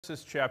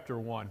Genesis chapter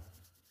 1.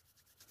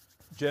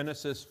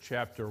 Genesis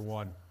chapter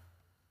 1.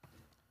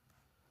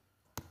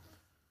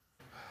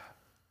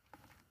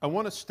 I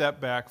want to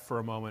step back for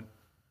a moment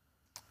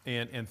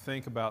and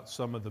think about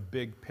some of the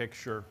big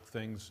picture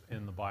things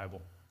in the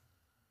Bible.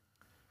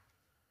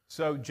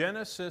 So,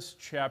 Genesis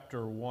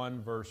chapter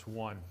 1, verse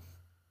 1.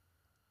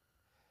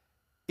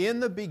 In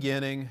the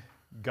beginning,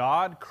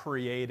 God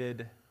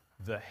created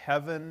the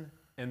heaven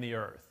and the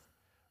earth.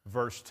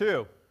 Verse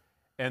 2.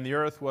 And the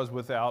earth was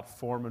without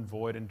form and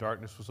void, and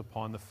darkness was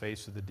upon the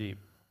face of the deep.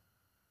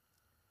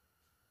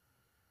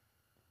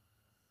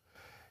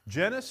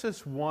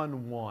 Genesis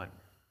 1:1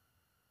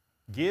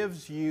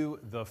 gives you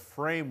the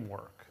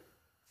framework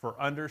for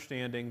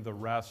understanding the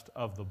rest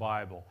of the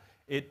Bible.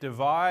 It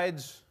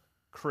divides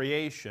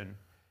creation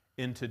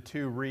into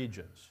two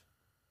regions,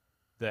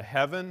 the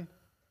heaven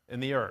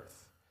and the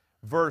earth.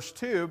 Verse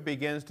 2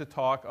 begins to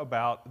talk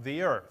about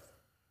the earth.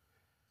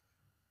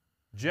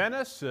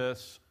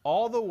 Genesis,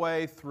 all the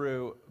way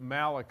through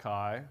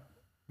Malachi,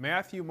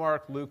 Matthew,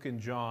 Mark, Luke, and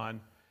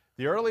John,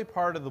 the early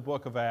part of the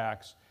book of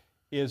Acts,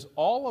 is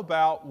all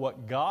about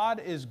what God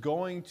is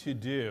going to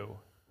do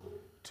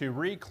to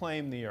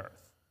reclaim the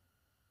earth.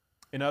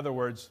 In other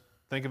words,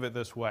 think of it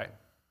this way.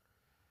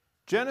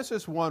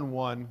 Genesis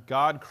 1:1,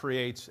 God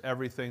creates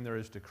everything there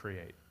is to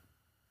create.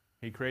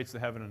 He creates the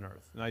heaven and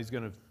earth. Now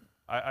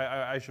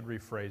I should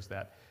rephrase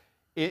that.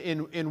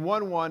 In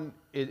 1:1,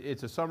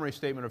 it's a summary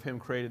statement of Him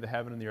created the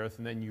heaven and the earth,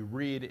 and then you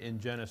read in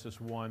Genesis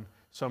 1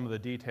 some of the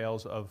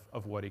details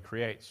of what He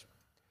creates.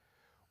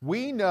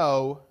 We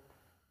know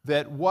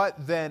that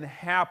what then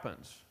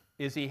happens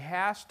is He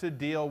has to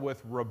deal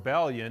with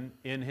rebellion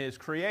in His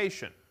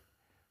creation.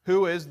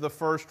 Who is the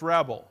first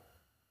rebel?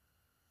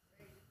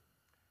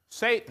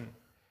 Satan.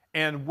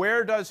 And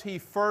where does he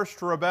first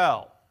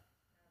rebel?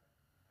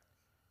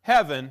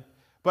 Heaven.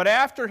 But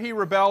after he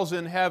rebels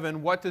in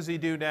heaven, what does he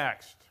do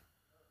next?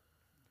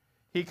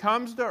 He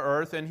comes to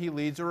earth and he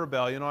leads a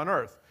rebellion on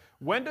earth.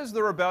 When does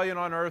the rebellion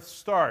on earth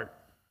start?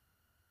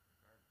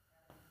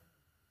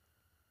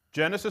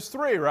 Genesis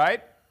 3,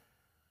 right?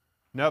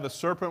 Now the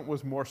serpent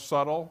was more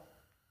subtle.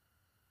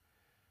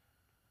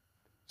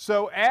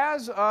 So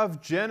as of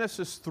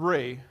Genesis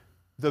 3,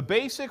 the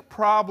basic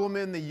problem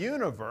in the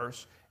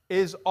universe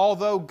is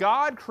although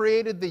God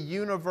created the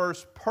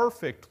universe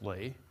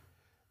perfectly,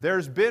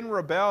 there's been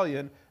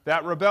rebellion.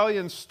 That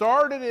rebellion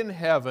started in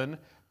heaven,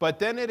 but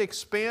then it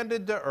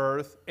expanded to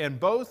earth, and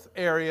both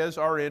areas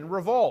are in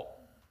revolt.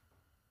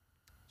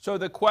 So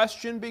the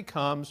question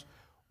becomes,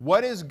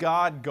 what is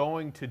God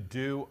going to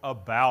do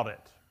about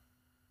it?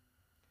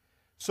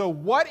 So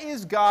what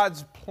is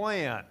God's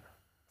plan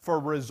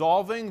for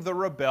resolving the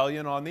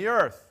rebellion on the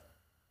earth?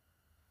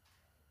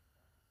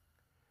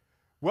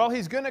 Well,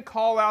 He's going to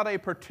call out a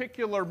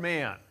particular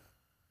man.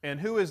 And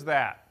who is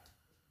that?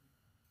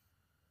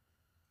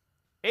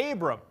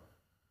 Abram.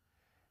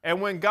 And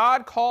when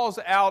God calls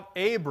out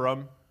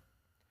Abram,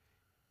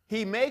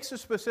 He makes a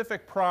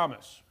specific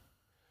promise.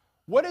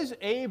 What is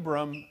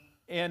Abram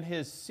and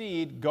his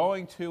seed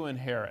going to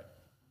inherit?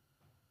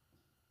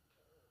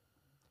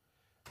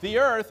 The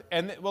earth,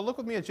 and well, look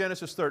with me at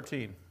Genesis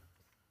 13.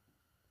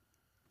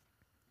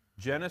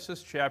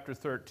 Genesis chapter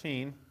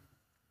 13.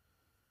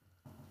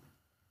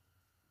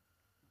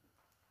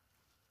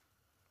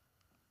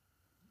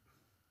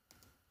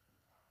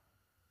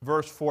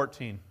 Verse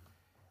 14.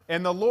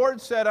 And the Lord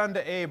said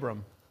unto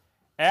Abram,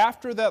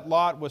 after that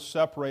Lot was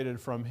separated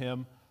from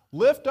him,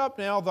 lift up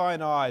now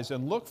thine eyes,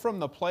 and look from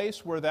the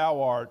place where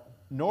thou art,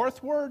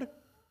 northward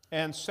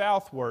and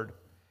southward,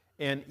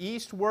 and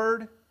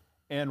eastward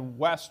and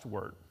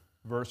westward.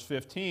 Verse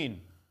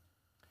 15.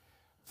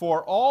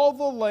 For all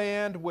the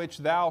land which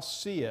thou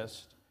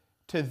seest,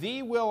 to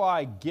thee will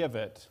I give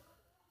it,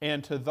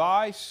 and to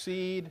thy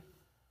seed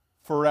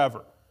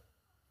forever.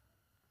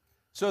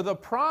 So the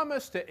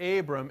promise to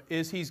Abram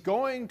is he's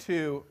going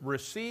to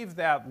receive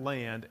that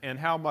land, and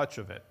how much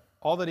of it?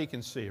 All that he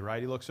can see, right?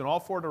 He looks in all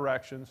four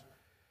directions.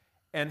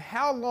 And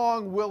how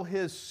long will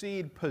his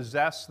seed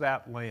possess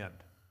that land?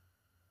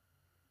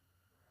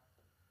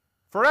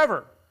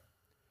 Forever.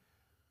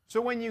 So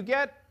when you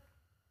get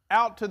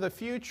out to the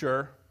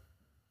future,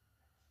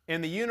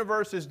 and the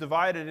universe is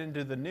divided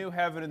into the new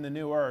heaven and the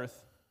new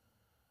earth,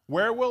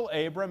 where will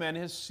Abram and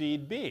his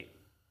seed be?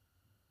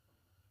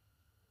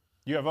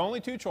 You have only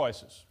two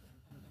choices.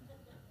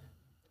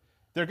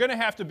 They're going to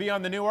have to be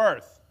on the new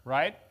earth,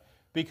 right?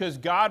 Because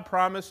God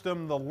promised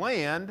them the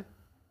land,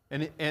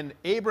 and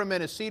Abram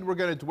and his seed were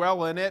going to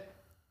dwell in it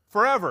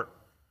forever.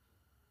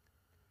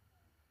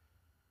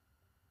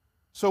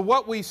 So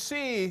what we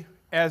see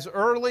as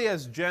early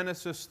as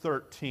Genesis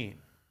 13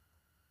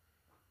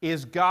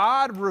 is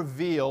God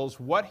reveals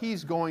what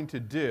He's going to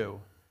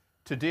do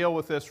to deal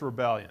with this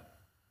rebellion.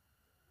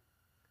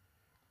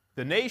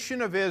 The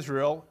nation of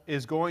Israel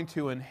is going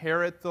to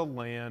inherit the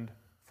land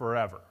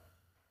forever.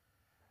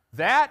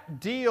 That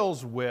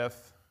deals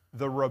with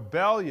the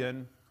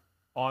rebellion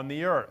on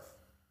the earth.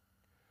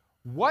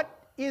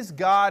 What is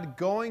God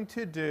going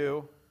to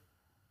do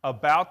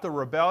about the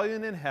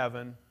rebellion in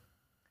heaven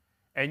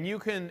And you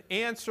can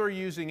answer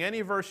using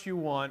any verse you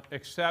want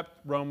except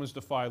Romans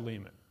to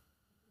Philemon.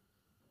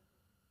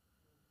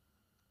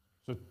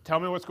 So tell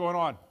me what's going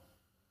on.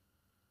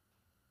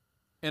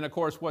 And of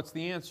course, what's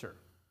the answer?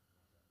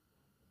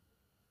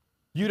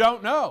 You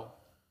don't know.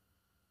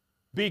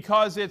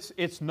 Because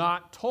it's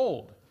not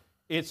told.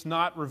 It's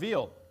not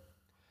revealed.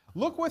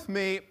 Look with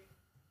me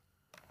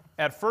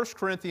at 1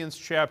 Corinthians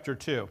chapter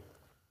 2.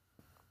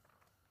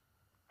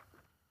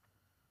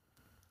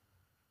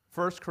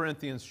 1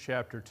 Corinthians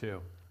chapter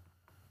 2.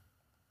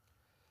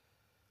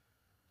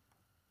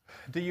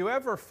 Do you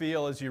ever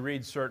feel as you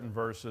read certain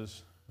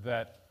verses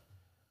that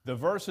the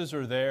verses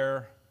are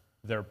there,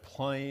 they're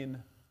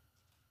plain,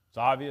 it's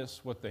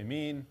obvious what they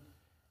mean,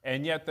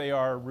 and yet they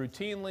are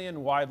routinely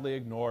and widely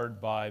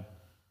ignored by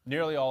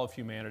nearly all of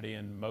humanity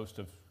and most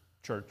of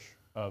church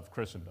of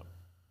Christendom,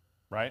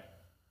 right?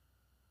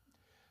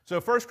 So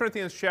 1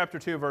 Corinthians chapter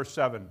 2, verse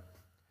 7.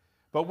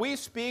 But we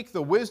speak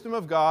the wisdom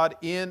of God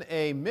in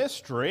a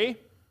mystery.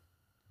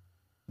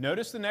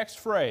 Notice the next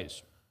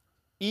phrase.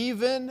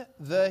 Even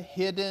the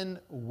hidden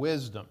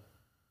wisdom.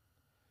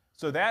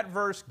 So that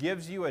verse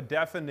gives you a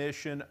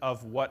definition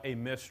of what a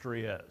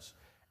mystery is.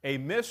 A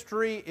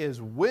mystery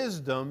is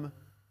wisdom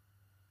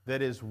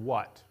that is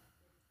what?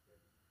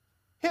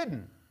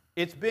 Hidden.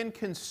 It's been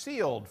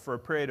concealed for a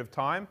period of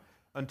time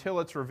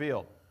until it's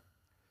revealed.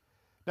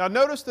 Now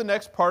notice the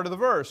next part of the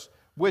verse.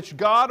 Which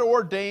God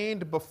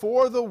ordained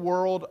before the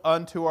world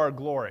unto our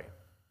glory.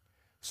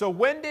 So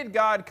when did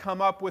God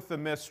come up with the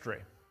mystery?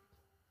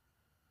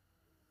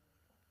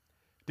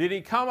 Did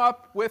He come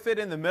up with it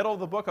in the middle of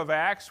the book of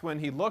Acts when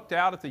He looked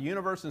out at the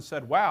universe and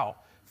said, wow,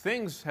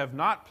 things have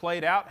not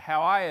played out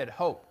how I had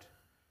hoped.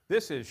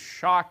 This is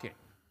shocking.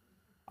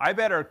 I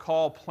better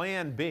call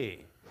plan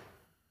B.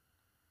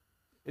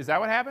 Is that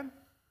what happened?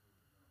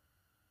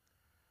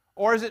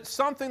 Or is it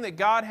something that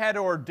God had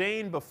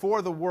ordained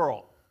before the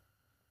world?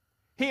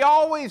 He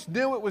always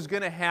knew it was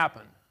going to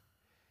happen.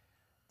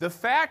 The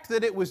fact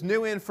that it was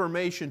new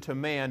information to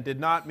man did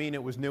not mean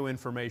it was new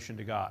information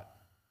to God.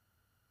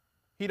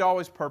 He'd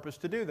always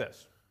purposed to do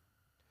this.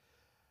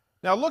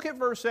 Now look at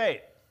verse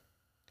 8.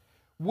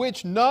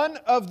 Which none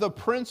of the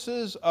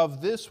princes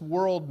of this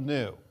world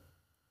knew.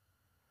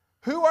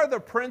 Who are the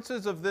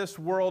princes of this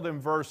world in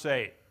verse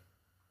 8?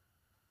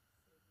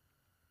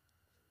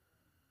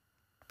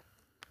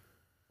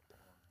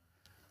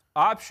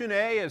 Option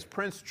A is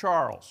Prince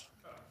Charles.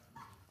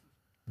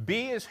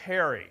 B is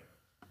Harry,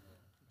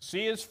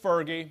 C is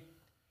Fergie,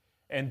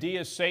 and D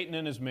is Satan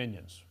and his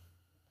minions.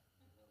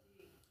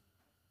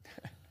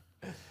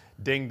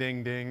 Ding,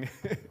 ding, ding.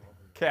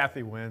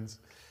 Kathy wins.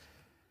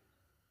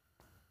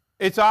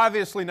 It's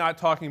obviously not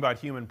talking about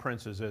human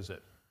princes, is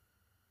it?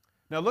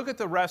 Now look at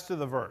the rest of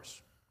the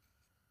verse.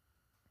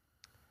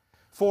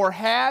 For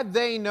had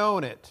they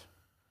known it,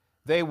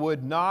 they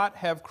would not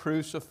have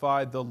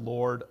crucified the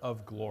Lord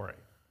of glory.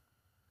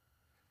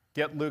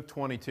 Get Luke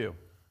 22.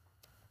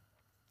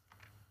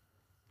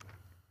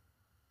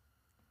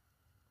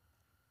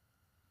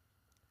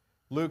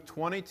 Luke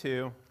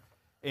 22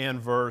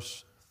 and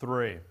verse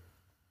 3.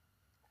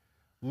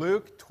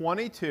 Luke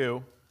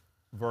 22,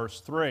 verse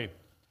 3.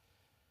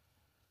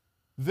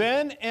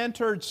 Then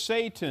entered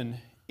Satan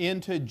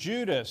into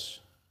Judas,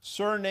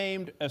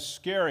 surnamed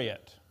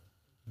Iscariot,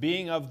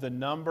 being of the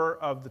number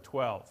of the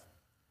 12.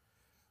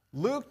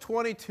 Luke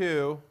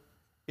 22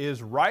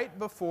 is right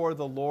before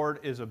the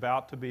Lord is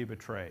about to be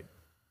betrayed.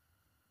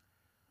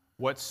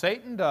 What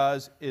Satan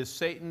does is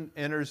Satan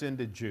enters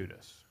into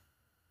Judas.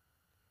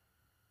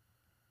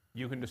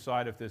 You can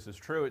decide if this is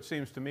true. It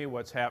seems to me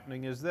what's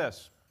happening is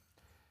this.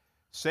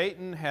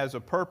 Satan has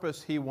a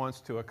purpose he wants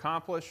to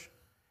accomplish.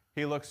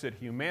 He looks at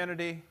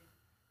humanity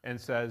and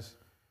says,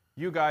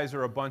 you guys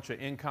are a bunch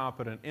of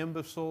incompetent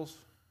imbeciles,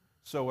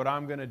 so what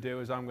I'm going to do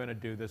is I'm going to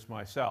do this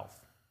myself.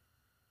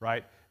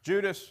 Right?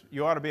 Judas,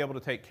 you ought to be able to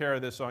take care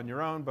of this on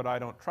your own, but I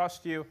don't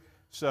trust you,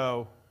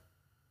 so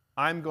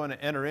I'm going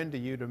to enter into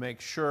you to make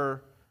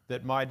sure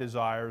that my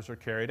desires are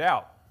carried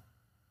out.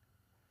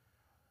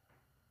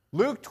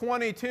 Luke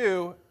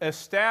 22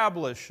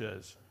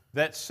 establishes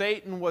that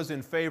Satan was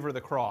in favor of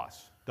the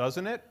cross,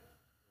 doesn't it?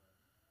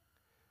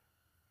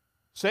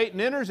 Satan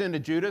enters into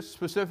Judas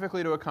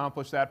specifically to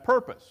accomplish that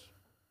purpose.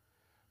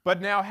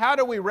 But now how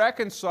do we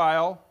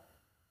reconcile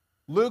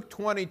Luke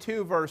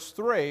 22 verse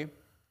 3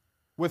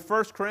 with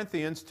 1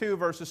 Corinthians 2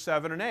 verses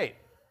 7 and 8?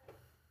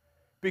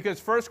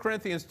 Because 1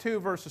 Corinthians 2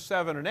 verses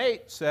 7 and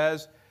 8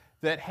 says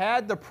that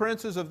had the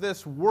princes of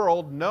this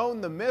world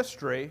known the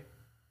mystery,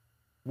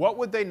 what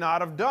would they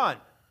not have done?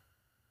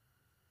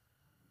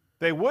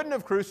 They wouldn't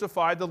have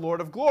crucified the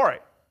Lord of glory.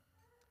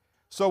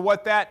 So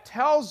what that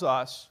tells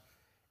us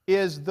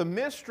is the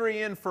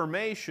mystery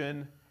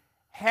information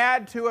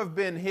had to have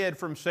been hid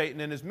from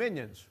Satan and his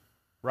minions,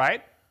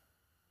 right?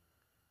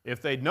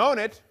 If they'd known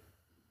it,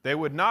 they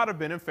would not have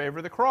been in favor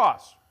of the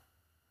cross.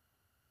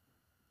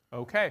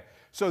 Okay,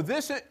 so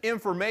this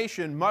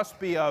information must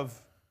be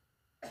of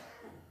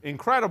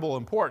incredible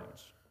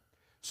importance.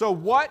 So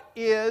what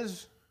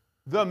is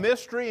the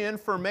mystery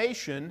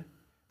information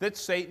that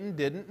Satan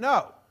didn't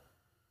know?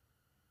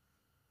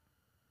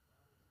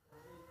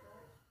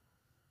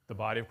 The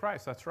body of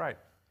Christ, that's right.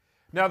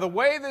 Now, the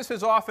way this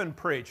is often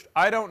preached,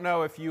 I don't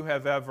know if you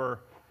have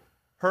ever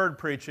heard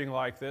preaching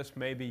like this,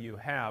 maybe you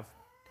have.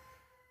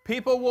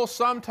 People will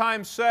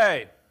sometimes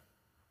say,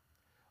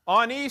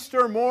 on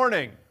Easter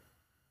morning,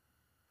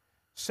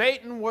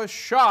 Satan was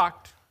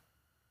shocked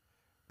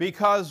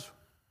because,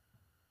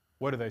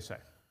 what do they say?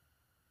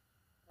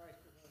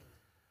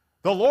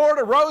 The Lord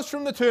arose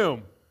from the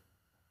tomb,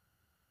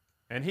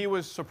 and he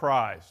was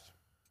surprised.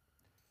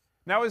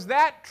 Now, is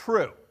that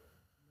true?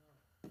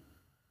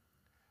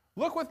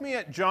 Look with me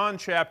at John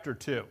chapter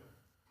 2.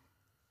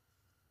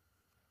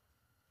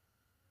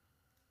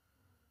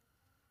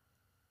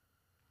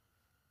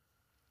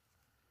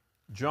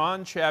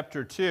 John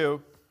chapter 2,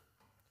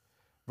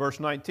 verse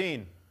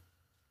 19.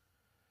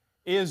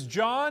 Is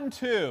John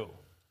 2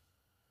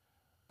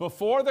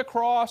 before the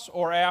cross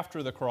or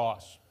after the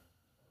cross?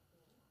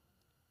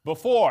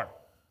 Before.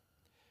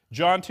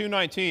 John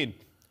 2:19.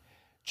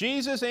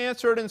 Jesus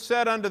answered and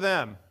said unto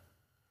them,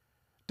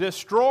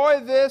 destroy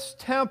this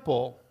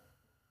temple,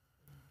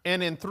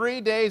 and in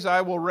 3 days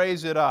I will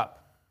raise it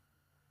up.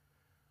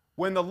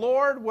 When the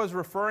Lord was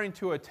referring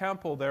to a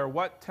temple there,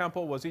 what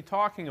temple was he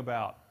talking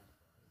about?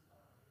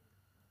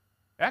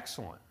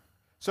 Excellent.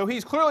 So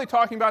he's clearly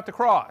talking about the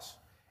cross,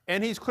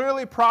 and he's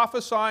clearly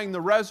prophesying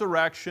the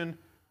resurrection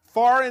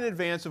far in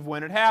advance of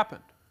when it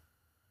happened.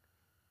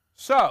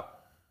 So,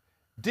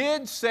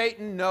 did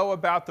Satan know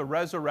about the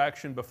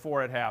resurrection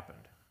before it happened?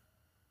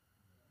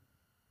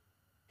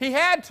 He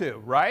had to,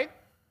 right?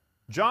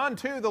 John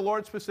 2, the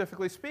Lord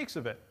specifically speaks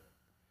of it.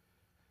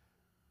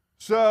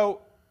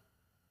 So,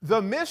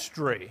 the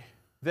mystery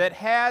that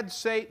had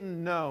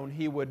Satan known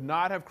he would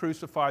not have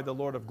crucified the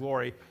Lord of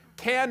glory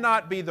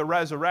cannot be the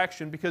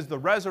resurrection, because the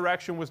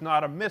resurrection was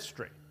not a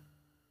mystery.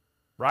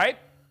 Right?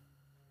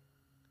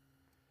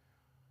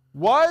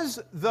 Was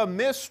the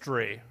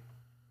mystery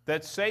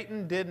that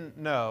Satan didn't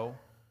know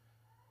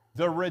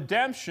the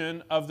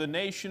redemption of the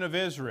nation of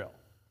Israel?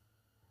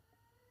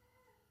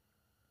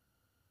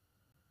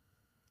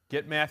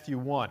 Get Matthew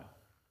 1.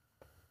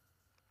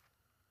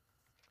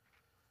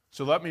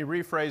 So let me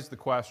rephrase the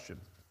question.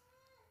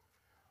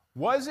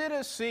 Was it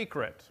a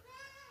secret?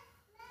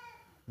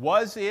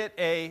 Was it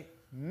a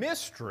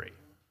mystery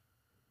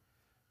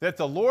that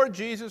the Lord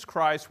Jesus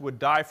Christ would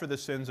die for the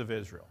sins of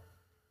Israel?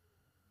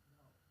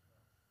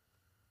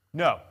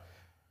 No.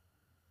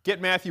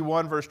 Get Matthew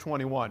 1, verse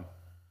 21.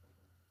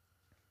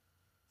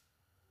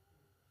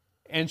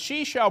 And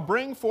she shall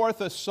bring forth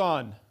a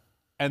son,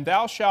 and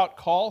thou shalt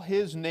call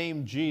his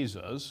name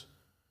Jesus,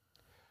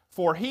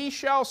 for he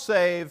shall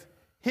save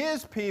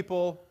his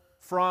people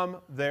from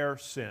their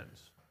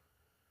sins.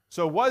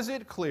 So was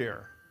it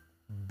clear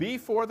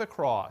before the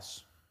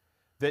cross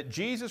that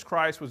Jesus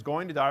Christ was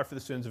going to die for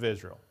the sins of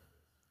Israel?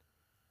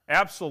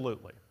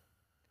 Absolutely.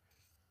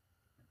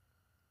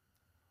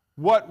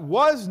 What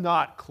was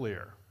not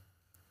clear,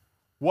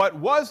 what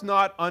was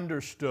not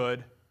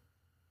understood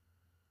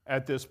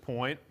at this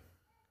point,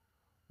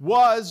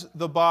 was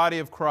the body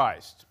of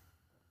Christ.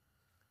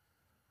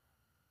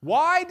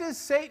 Why does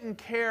Satan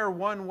care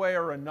one way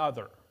or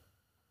another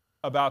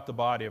about the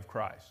body of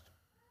Christ?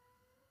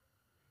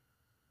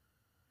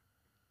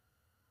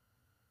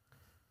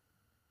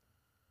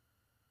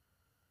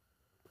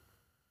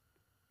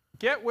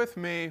 Get with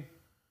me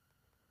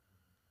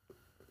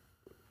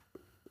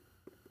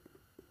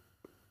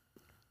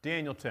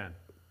Daniel 10.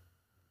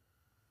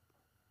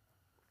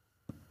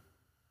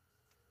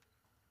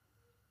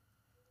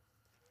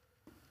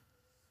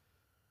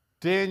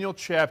 Daniel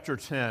chapter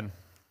 10.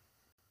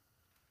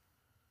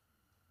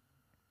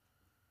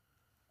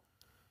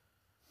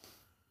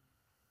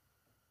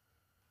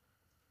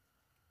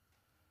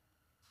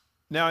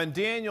 Now in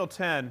Daniel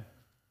 10,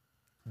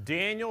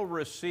 Daniel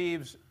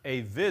receives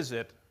a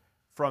visit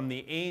from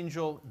the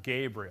angel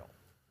Gabriel.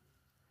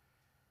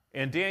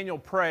 And Daniel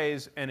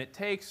prays, and it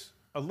takes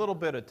a little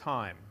bit of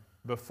time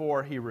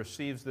before he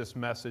receives this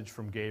message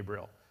from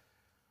Gabriel.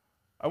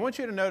 I want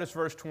you to notice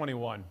verse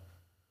 21.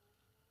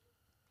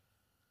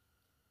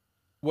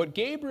 What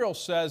Gabriel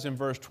says in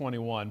verse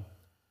 21,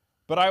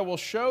 but I will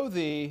show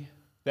thee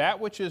that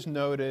which is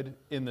noted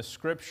in the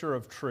scripture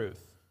of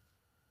truth.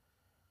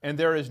 And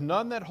there is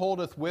none that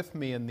holdeth with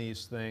me in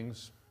these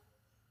things,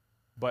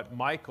 but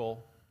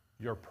Michael,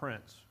 your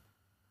prince.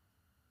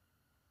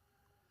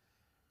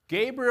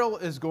 Gabriel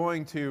is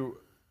going to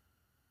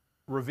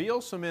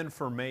reveal some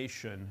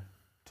information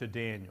to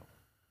Daniel,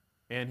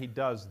 and he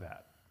does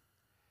that.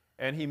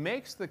 And he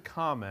makes the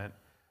comment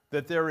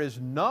that there is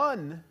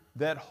none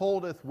that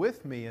holdeth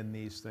with me in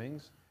these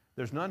things.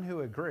 There's none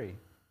who agree,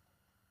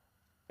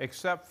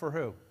 except for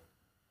who?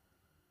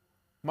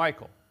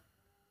 Michael.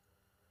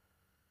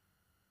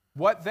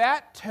 What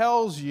that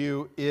tells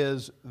you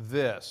is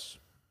this.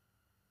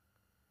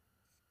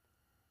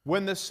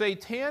 When the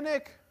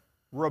satanic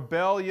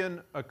rebellion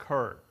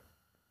occurred,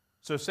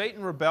 so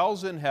Satan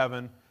rebels in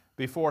heaven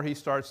before he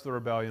starts the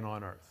rebellion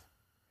on earth.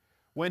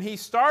 When he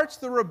starts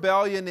the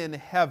rebellion in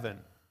heaven,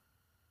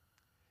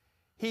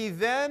 he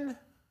then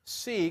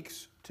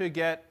seeks to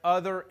get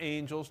other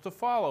angels to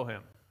follow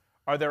him.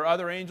 Are there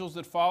other angels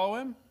that follow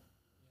him?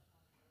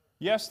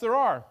 Yes, there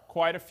are,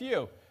 quite a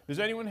few. Does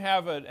anyone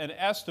have an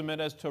estimate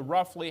as to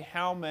roughly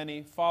how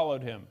many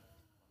followed him?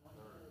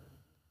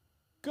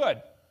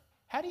 Good.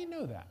 How do you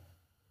know that?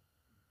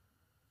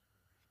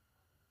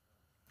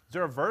 Is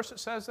there a verse that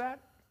says that?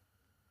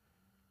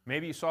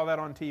 Maybe you saw that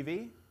on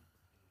TV?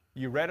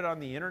 You read it on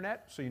the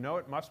internet, so you know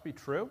it must be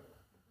true?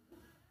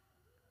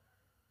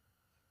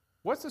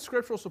 What's the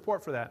scriptural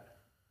support for that?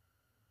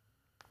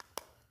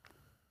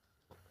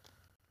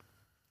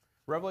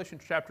 Revelation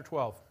chapter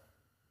 12.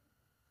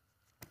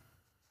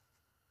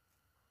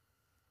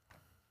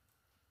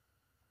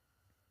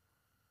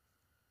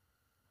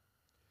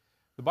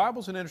 The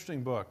Bible's an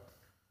interesting book.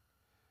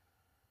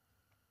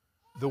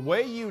 The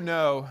way you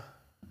know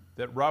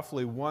that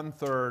roughly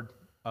 1/3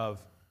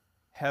 of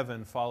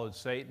heaven followed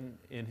Satan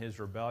in his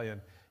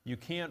rebellion, you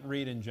can't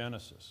read in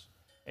Genesis,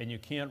 and you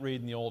can't read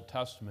in the Old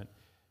Testament.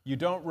 You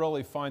don't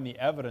really find the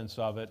evidence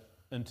of it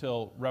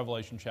until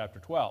Revelation chapter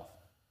 12.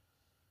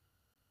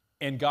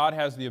 And God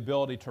has the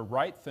ability to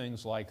write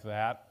things like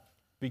that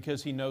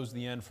because he knows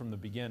the end from the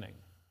beginning.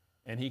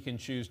 And he can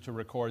choose to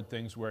record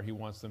things where he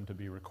wants them to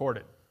be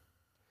recorded.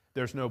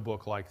 There's no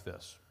book like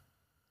this.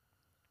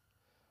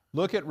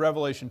 Look at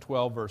Revelation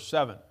 12, verse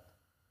 7.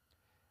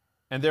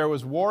 And there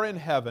was war in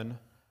heaven.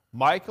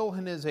 Michael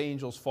and his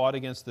angels fought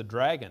against the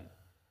dragon.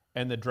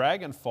 And the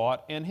dragon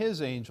fought and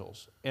his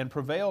angels, and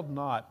prevailed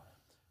not.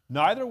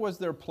 Neither was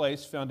their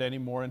place found any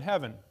more in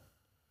heaven.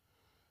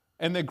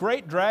 And the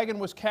great dragon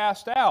was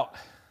cast out,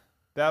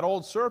 that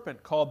old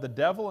serpent called the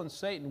devil and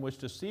Satan, which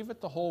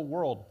deceiveth the whole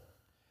world.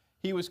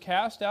 He was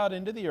cast out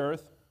into the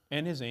earth,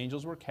 and his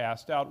angels were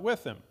cast out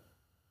with him.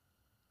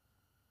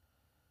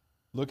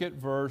 Look at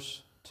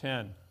verse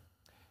 10.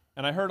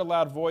 And I heard a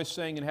loud voice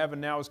saying in heaven,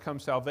 now is come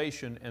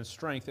salvation and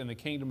strength in the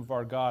kingdom of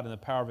our God and the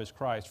power of his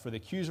Christ. For the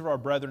accuser of our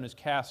brethren is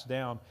cast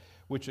down,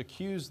 which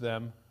accused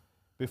them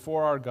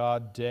before our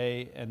God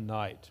day and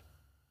night.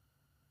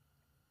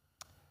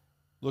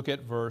 Look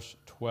at verse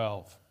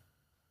 12.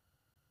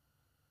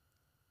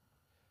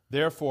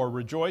 Therefore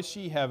rejoice,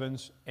 ye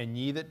heavens, and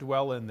ye that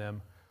dwell in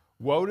them.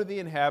 Woe to the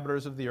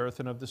inhabitants of the earth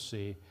and of the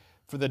sea,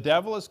 for the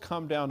devil is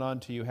come down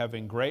unto you,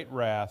 having great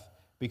wrath,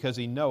 because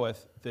he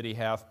knoweth that he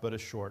hath but a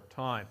short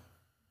time.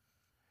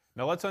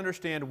 Now let's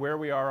understand where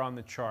we are on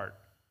the chart.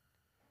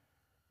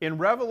 In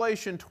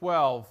Revelation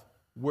 12,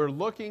 we're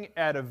looking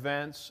at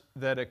events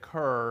that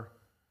occur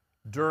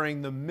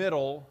during the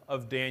middle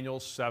of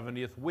Daniel's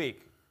 70th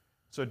week.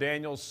 So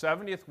Daniel's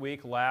 70th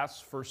week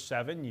lasts for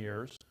 7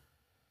 years,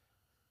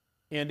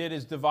 and it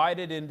is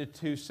divided into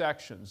two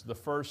sections, the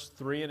first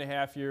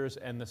 3.5 years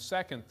and the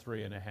second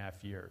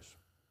 3.5 years.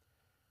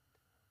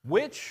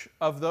 Which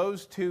of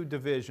those two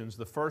divisions,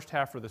 the first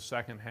half or the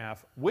second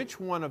half, which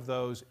one of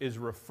those is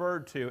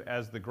referred to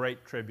as the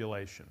Great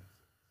Tribulation?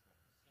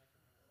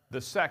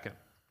 The second.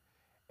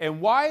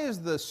 And why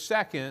is the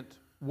second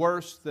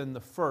worse than the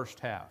first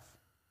half?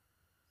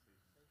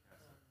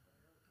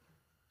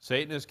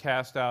 Satan is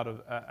cast out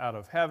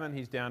of heaven.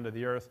 He's down to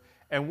the earth.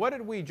 And what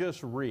did we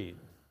just read?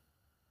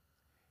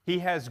 He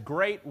has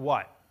great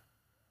what?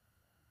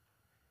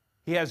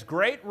 He has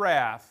great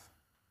wrath.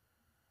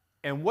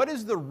 And what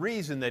is the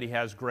reason that he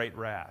has great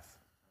wrath?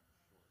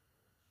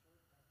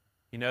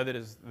 You know that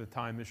the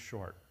time is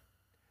short.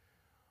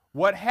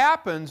 What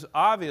happens,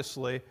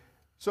 obviously,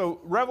 so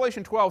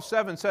Revelation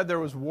 12:7 said there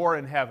was war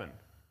in heaven.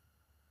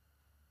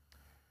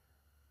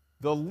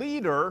 The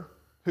leader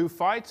who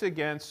fights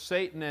against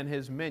Satan and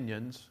his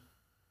minions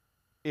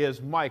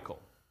is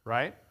Michael,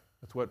 right?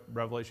 That's what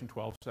Revelation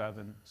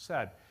 12:7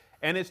 said.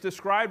 And it's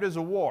described as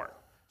a war.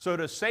 So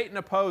does Satan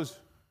oppose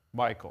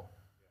Michael?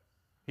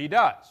 He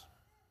does.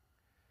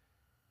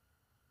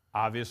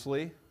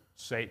 Obviously,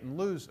 Satan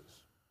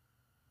loses.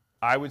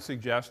 I would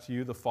suggest to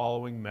you the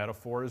following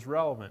metaphor is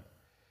relevant.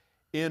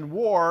 In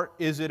war,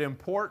 is it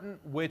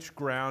important which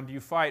ground you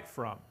fight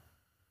from?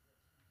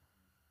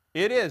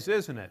 It is,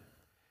 isn't it?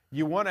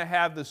 You want to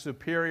have the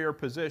superior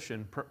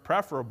position,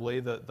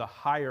 preferably the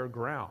higher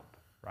ground,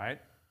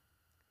 right?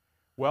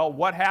 Well,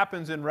 what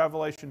happens in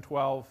Revelation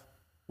 12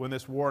 when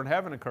this war in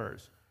heaven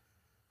occurs?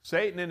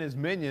 Satan and his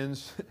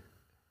minions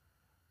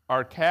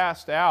are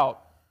cast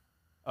out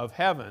of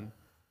heaven.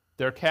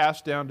 They're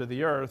cast down to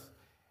the earth.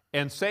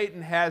 And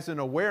Satan has an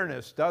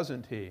awareness,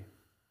 doesn't he?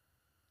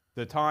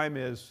 The time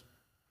is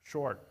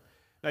short.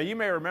 Now, you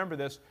may remember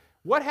this.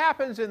 What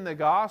happens in the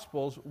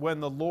Gospels when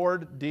the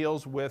Lord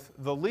deals with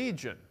the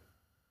legion?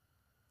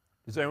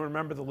 Does anyone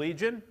remember the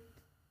legion?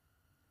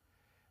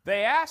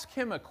 They ask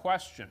him a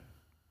question.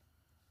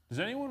 Does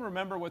anyone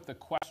remember what the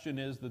question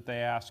is that they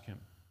ask him?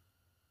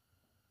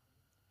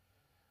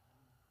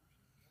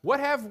 What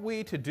have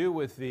we to do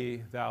with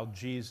thee, thou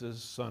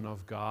Jesus, Son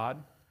of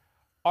God?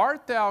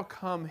 Art thou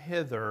come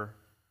hither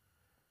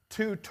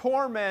to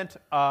torment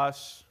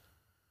us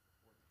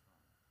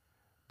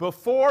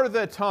before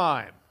the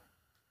time?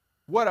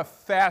 What a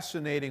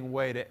fascinating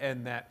way to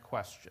end that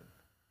question.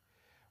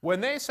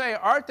 When they say,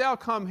 art thou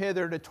come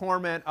hither to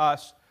torment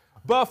us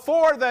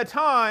before the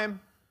time,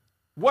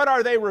 what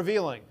are they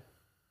revealing?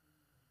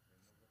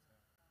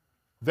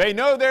 They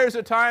know there's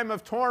a time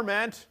of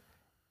torment,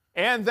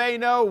 and they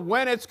know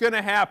when it's going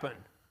to happen,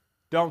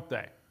 don't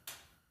they?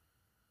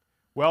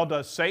 Well,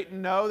 does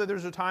Satan know that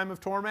there's a time of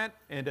torment?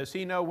 And does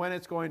he know when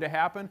it's going to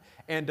happen?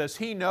 And does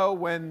he know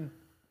when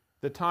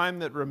the time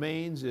that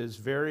remains is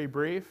very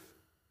brief?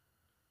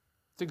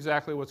 That's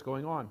exactly what's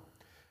going on.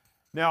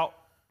 Now,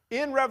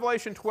 in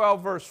Revelation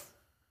 12,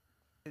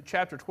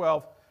 chapter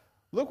 12,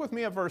 look with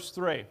me at verse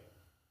 3.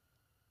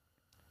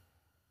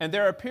 And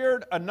there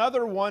appeared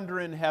another wonder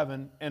in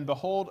heaven, and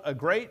behold, a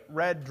great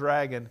red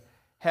dragon,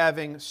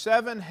 having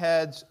 7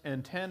 heads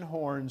and 10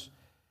 horns,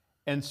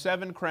 and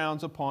 7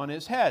 crowns upon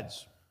his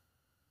heads.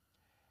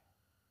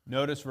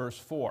 Notice verse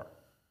 4.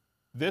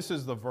 This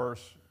is the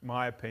verse, in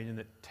my opinion,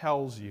 that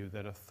tells you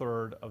that a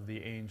third of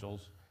the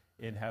angels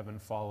in heaven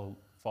follow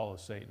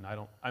Satan.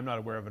 I'm not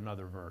aware of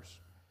another verse.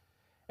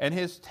 And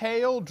his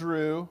tail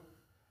drew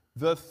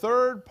the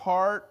third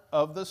part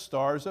of the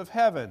stars of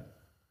heaven,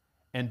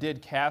 and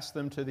did cast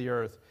them to the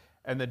earth.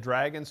 And the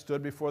dragon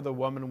stood before the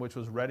woman which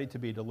was ready to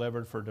be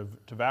delivered to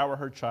devour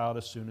her child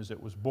as soon as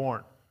it was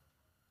born.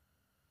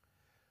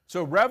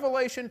 So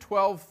Revelation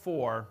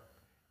 12:4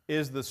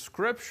 is the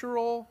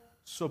scriptural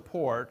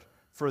support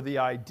for the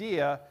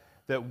idea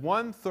that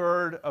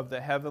 1/3 of the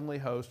heavenly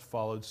host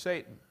followed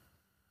Satan.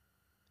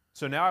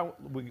 So now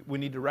we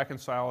need to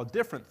reconcile a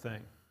different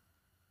thing.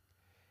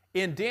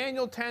 In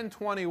Daniel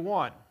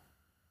 10:21,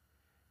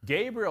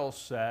 Gabriel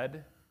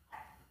said,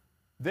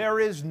 "There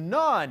is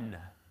none,"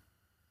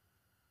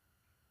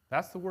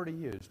 that's the word he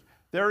used,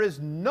 "there is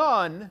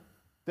none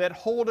that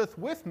holdeth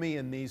with me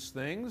in these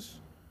things,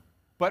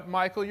 but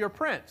Michael your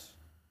prince."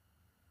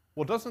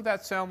 Well, doesn't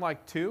that sound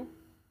like two?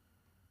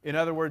 In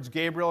other words,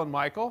 Gabriel and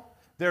Michael.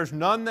 There's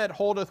none that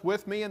holdeth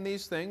with me in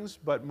these things,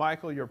 but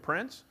Michael your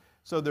prince.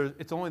 So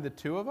it's only the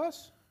two of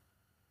us?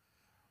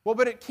 Well,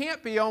 but it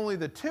can't be only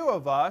the two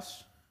of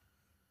us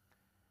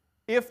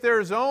if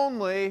there's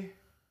only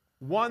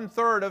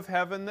 1/3 of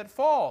heaven that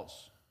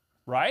falls,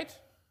 right?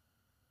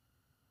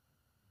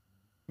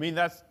 I mean,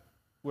 that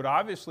would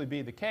obviously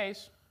be the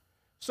case.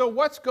 So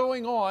what's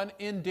going on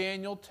in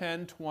Daniel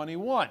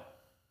 10:21?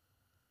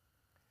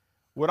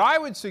 What I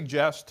would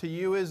suggest to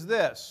you is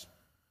this.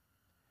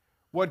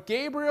 What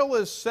Gabriel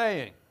is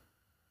saying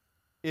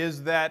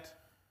is that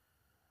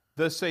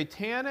the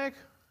satanic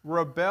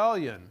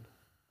rebellion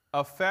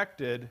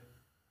affected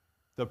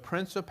the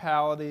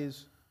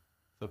principalities,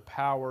 the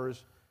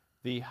powers,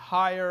 the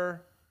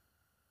higher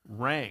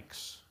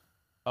ranks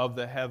of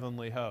the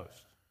heavenly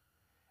host.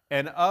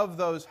 And of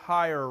those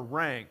higher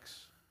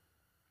ranks,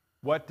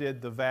 what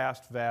did the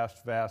vast,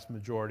 vast, vast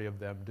majority of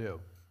them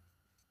do?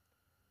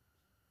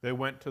 They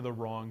went to the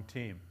wrong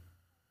team.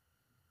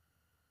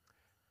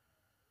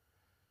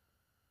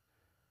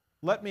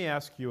 Let me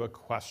ask you a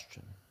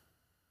question.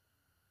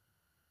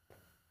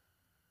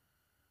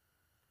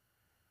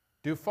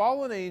 Do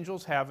fallen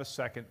angels have a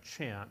second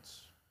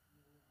chance?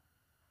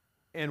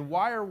 And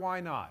why or why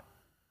not?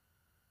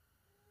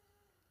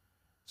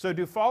 So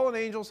do fallen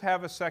angels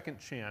have a second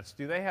chance?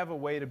 Do they have a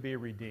way to be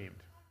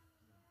redeemed?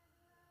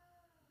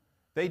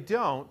 They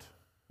don't.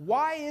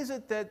 Why is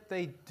it that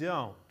they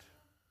don't?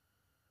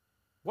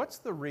 What's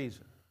the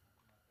reason?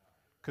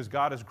 Because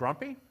God is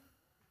grumpy?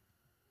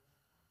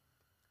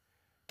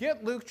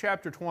 Get Luke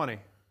chapter 20.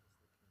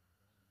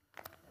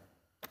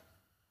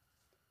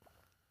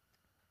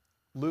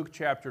 Luke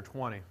chapter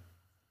 20.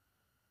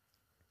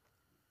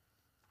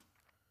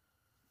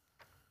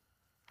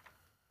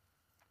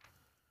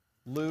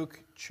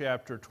 Luke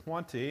chapter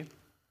 20.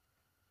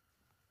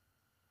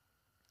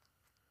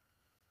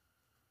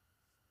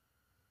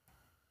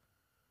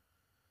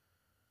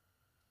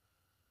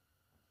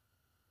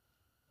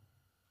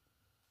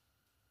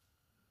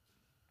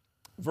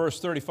 Verse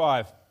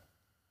 35.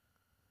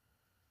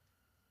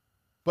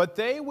 But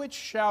they which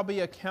shall be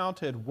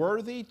accounted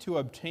worthy to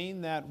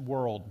obtain that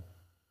world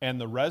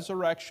and the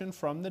resurrection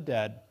from the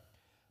dead,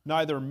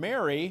 neither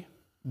marry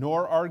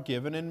nor are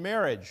given in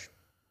marriage.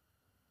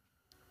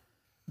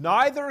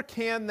 Neither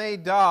can they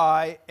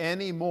die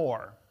any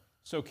more.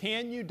 So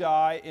can you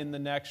die in the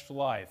next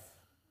life?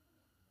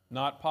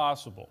 Not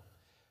possible.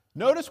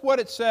 Notice what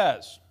it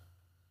says.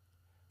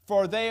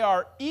 For they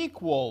are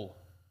equal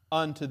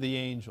unto the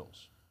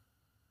angels.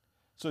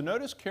 So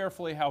notice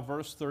carefully how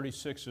verse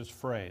 36 is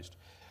phrased.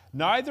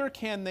 Neither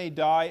can they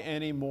die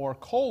any more,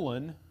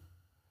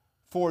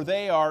 for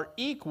they are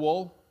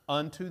equal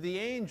unto the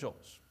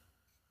angels.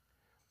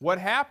 What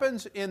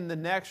happens in the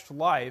next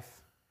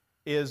life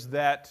is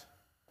that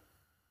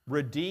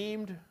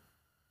redeemed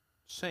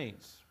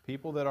saints,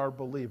 people that are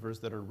believers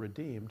that are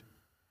redeemed,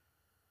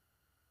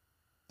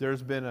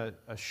 there's been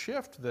a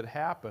shift that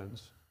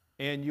happens,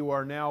 and you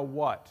are now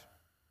what?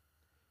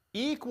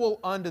 Equal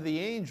unto the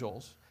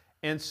angels.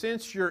 And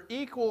since you're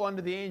equal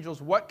unto the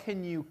angels, what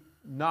can you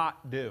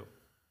not do?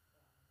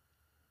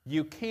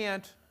 You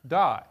can't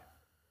die.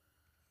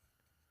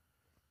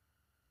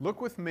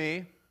 Look with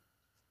me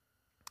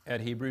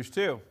at Hebrews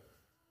 2.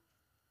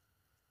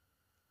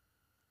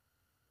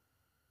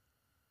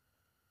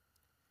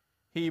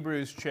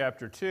 Hebrews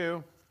chapter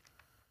 2.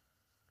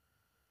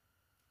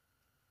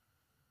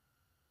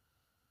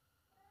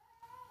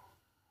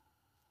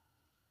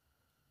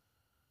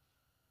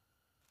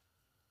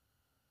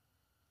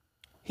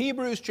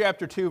 Hebrews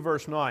chapter 2,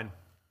 verse 9.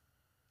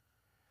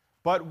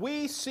 But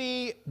we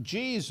see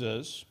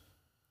Jesus,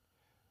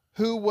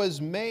 who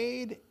was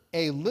made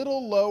a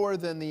little lower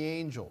than the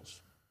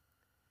angels.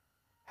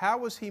 How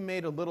was he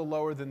made a little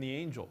lower than the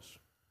angels?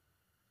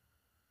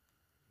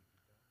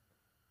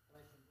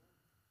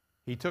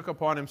 He took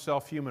upon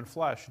himself human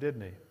flesh,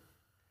 didn't he?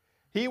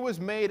 He was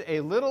made a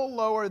little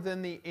lower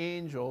than the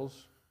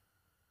angels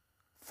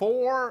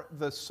for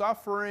the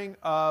suffering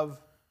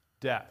of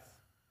death.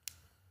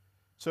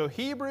 So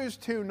Hebrews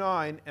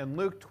 2:9 and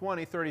Luke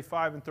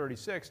 20:35 and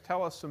 36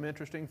 tell us some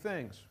interesting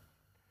things.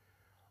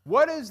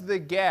 What is the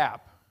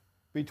gap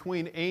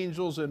between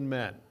angels and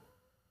men?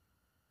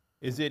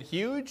 Is it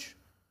huge?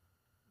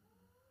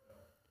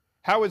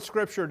 How would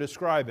Scripture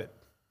describe it?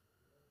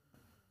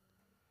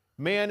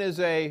 Man is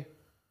a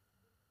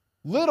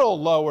little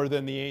lower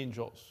than the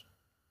angels.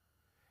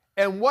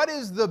 And what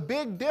is the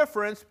big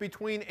difference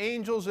between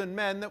angels and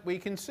men that we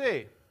can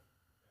see?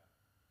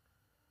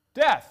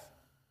 Death.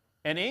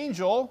 An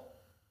angel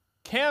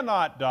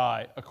cannot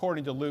die,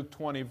 according to Luke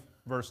 20,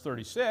 verse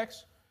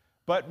 36,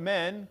 but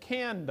men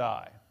can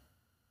die.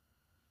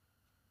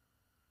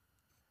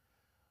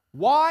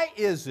 Why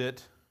is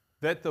it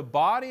that the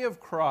body of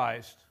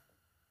Christ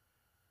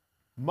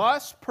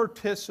must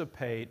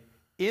participate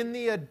in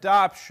the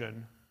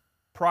adoption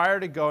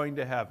prior to going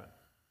to heaven?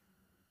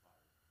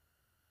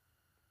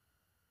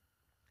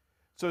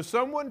 So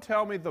someone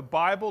tell me the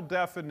Bible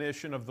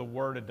definition of the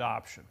word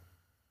adoption.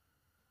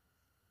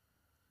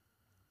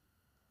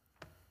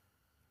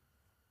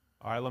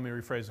 All right, let me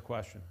rephrase the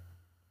question.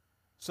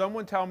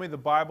 Someone tell me the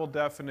Bible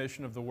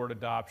definition of the word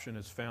adoption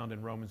is found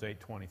in Romans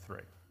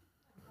 8:23.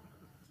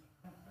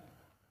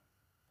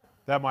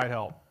 That might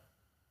help.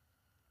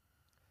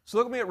 So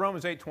look at me at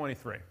Romans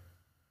 8:23.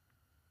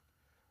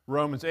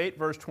 Romans 8,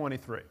 verse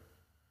 23.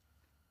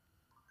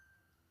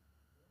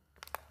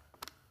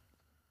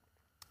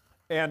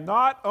 And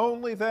not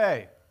only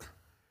they,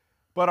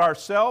 but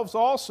ourselves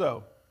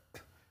also,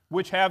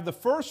 which have the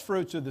first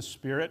fruits of the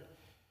Spirit,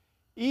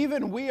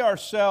 even we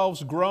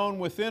ourselves groan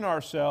within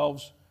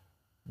ourselves,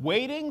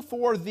 waiting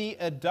for the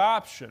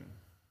adoption,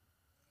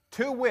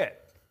 to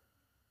wit,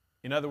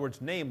 in other words,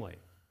 namely,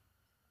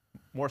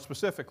 more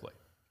specifically,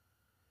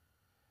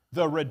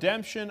 the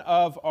redemption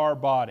of our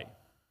body.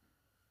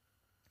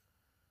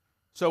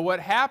 So what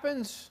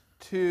happens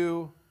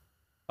to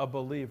a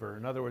believer,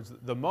 in other words,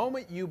 the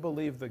moment you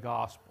believe the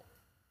gospel,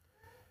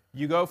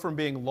 you go from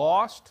being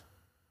lost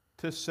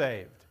to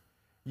saved.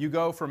 You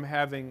go from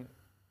having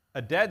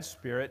a dead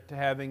spirit to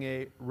having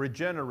a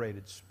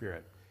regenerated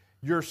spirit.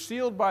 You're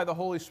sealed by the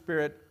Holy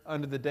Spirit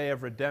unto the day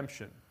of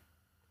redemption.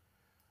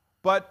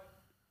 But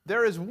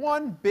there is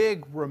one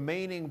big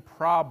remaining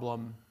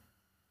problem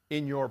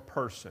in your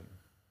person.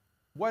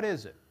 What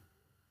is it?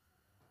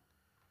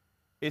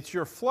 It's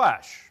your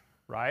flesh,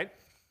 right?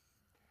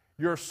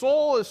 Your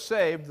soul is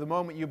saved the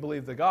moment you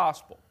believe the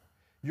gospel.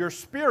 Your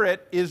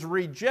spirit is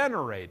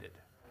regenerated.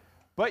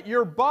 But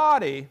your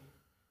body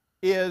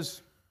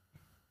is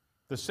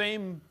the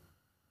same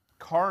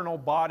carnal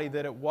body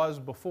that it was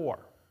before.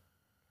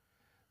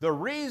 The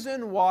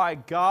reason why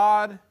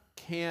God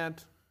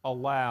can't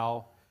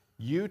allow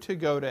you to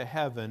go to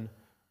heaven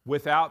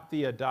without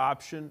the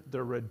adoption,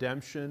 the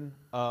redemption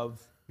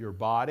of your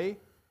body,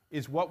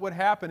 is what would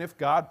happen if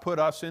God put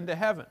us into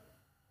heaven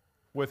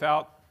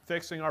without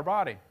fixing our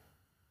body.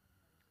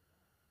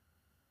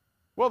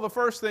 Well, the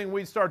first thing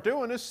we'd start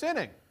doing is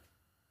sinning,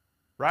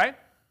 right?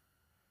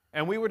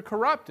 And we would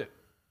corrupt it.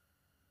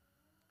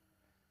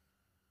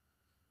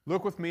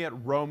 Look with me at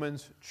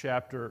Romans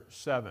chapter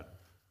 7.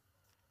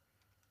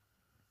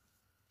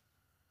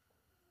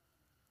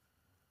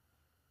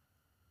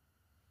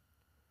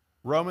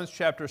 Romans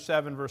chapter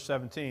 7, verse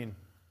 17.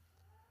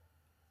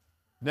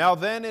 Now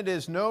then it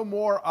is no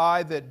more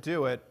I that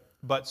do it,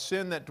 but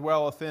sin that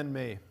dwelleth in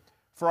me.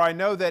 For I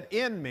know that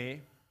in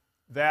me,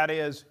 that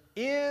is,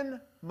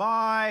 in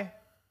my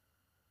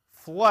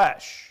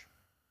flesh,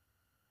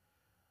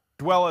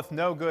 dwelleth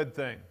no good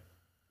thing.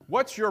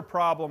 What's your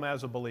problem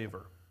as a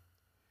believer?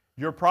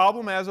 Your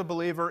problem as a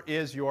believer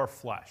is your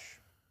flesh.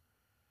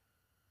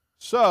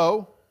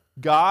 So,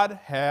 God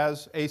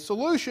has a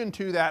solution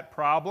to that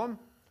problem.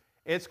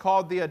 It's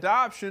called the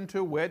adoption,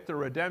 to wit, the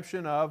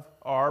redemption of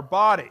our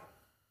body.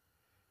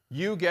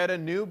 You get a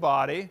new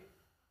body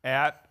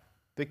at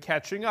the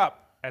catching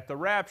up, at the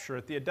rapture,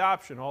 at the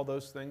adoption. All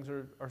those things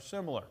are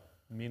similar,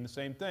 mean the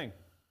same thing.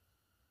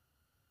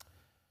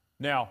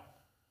 Now,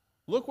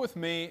 look with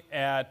me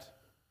at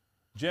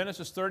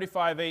Genesis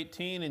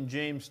 35:18 and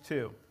James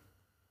 2.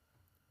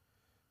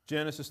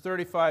 Genesis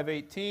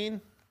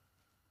 35:18.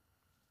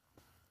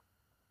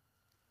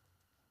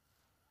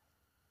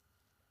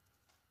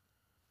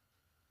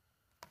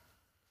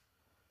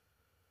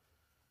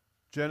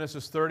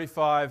 Genesis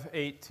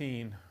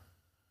 35:18.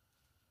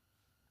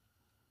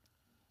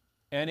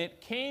 And it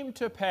came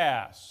to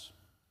pass,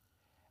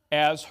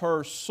 as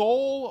her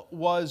soul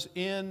was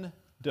in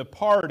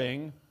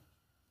departing,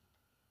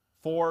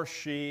 for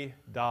she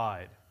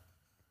died.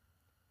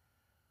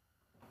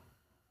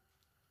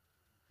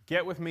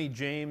 Get with me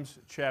James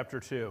chapter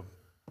 2.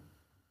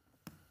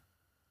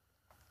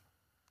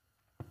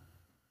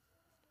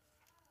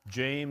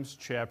 James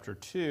chapter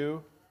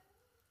 2.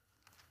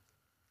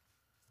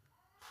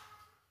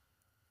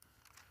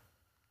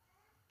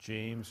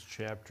 James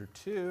chapter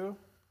 2.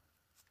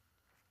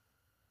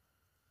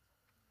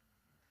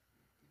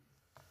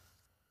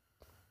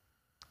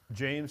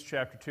 James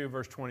chapter 2,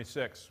 verse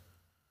 26.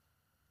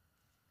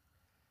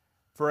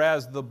 For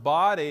as the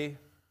body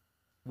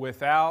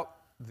without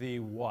the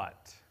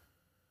what?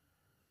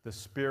 The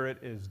spirit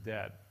is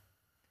dead.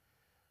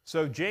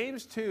 So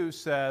James 2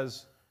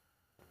 says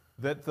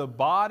that the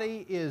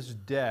body is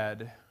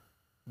dead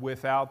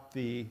without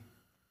the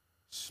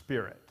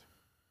spirit.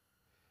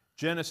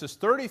 Genesis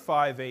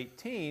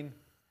 35:18,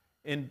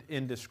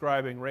 in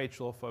describing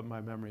Rachel, if my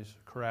memory is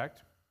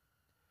correct,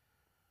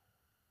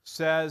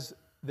 says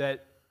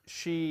that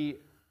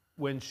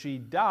when she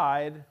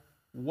died,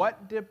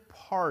 what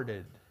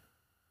departed?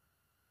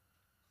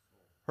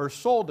 Her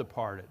soul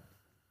departed.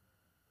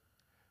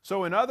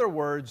 So in other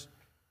words,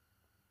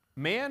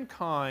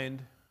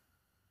 mankind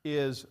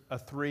is a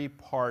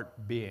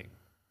three-part being: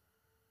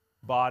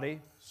 body,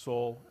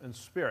 soul, and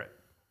spirit.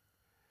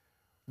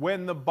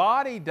 When the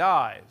body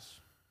dies,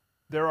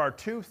 there are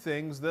two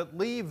things that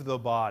leave the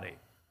body: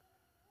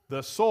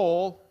 the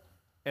soul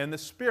and the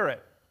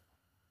spirit.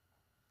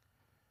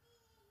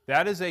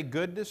 That is a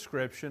good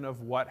description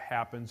of what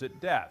happens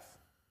at death.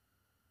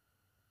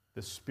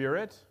 The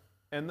spirit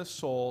and the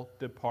soul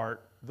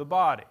depart the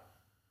body.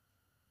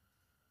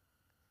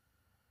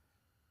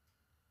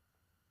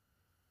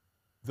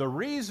 The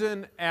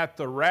reason at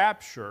the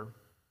rapture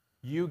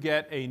you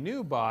get a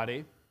new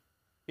body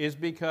is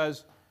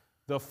because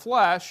the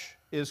flesh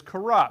is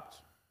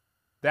corrupt.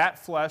 That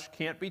flesh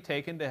can't be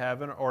taken to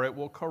heaven, or it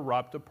will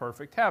corrupt a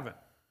perfect heaven.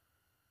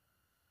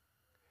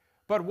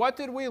 But what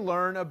did we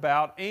learn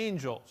about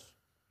angels?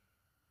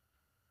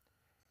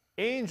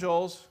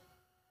 Angels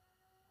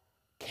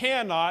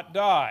cannot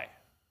die.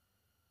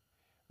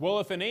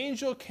 Well, if an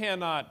angel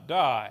cannot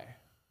die,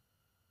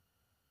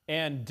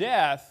 and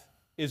death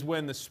is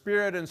when the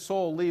spirit and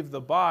soul leave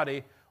the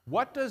body,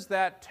 what does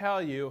that tell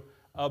you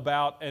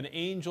about an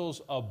angel's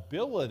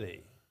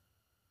ability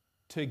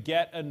to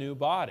get a new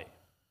body?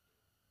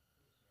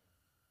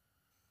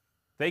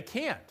 They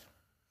can't.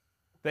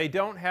 They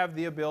don't have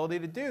the ability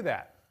to do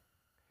that.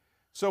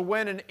 So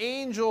when an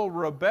angel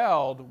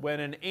rebelled, when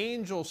an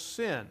angel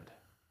sinned,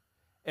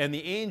 and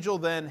the angel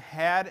then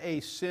had a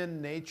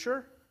sin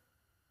nature,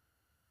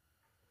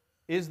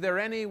 is there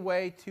any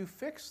way to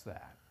fix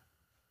that?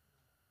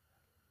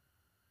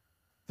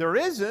 There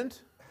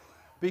isn't,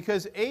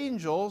 because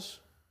angels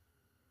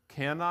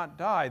cannot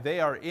die.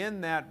 They are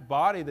in that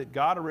body that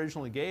God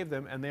originally gave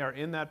them, and they are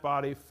in that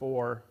body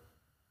forever.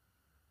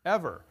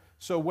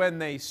 So when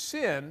they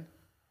sin,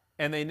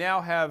 and they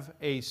now have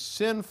a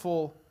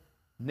sinful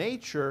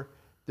nature,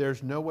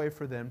 there's no way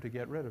for them to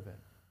get rid of it.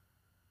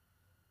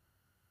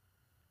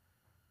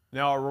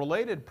 Now, a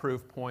related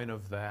proof point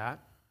of that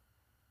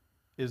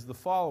is the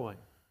following.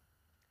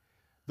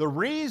 The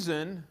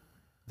reason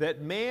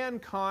that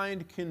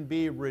mankind can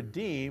be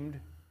redeemed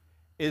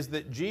is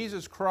that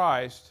Jesus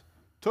Christ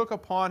took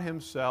upon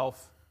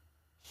himself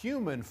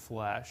human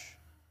flesh,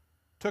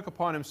 took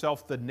upon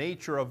himself the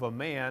nature of a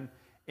man,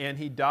 and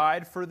he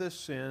died for the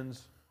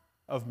sins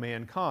of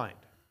mankind.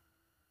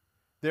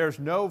 There's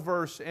no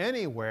verse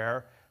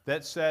anywhere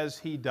that says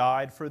he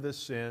died for the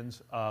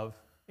sins of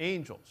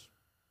angels.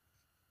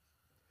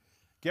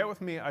 Get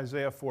with me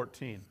Isaiah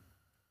 14.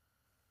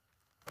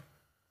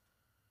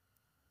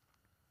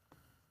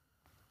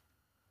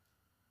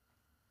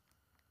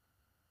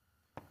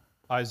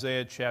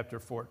 Isaiah chapter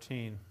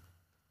 14.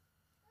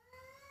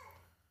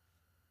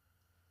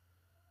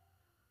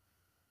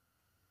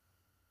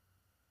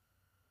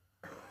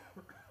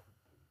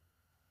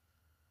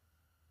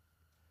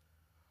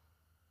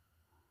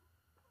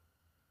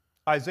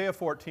 Isaiah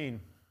 14.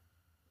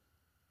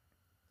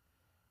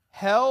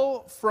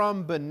 Hell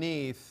from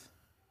beneath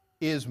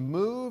is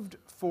moved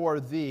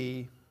for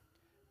thee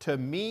to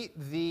meet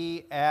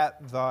thee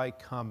at thy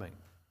coming.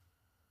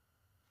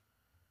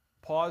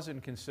 Pause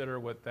and consider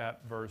what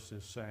that verse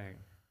is saying.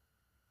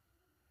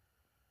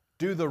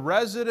 Do the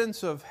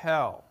residents of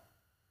hell,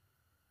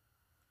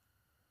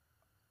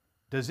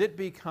 does it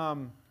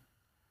become,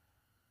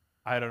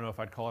 I don't know if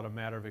I'd call it a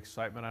matter of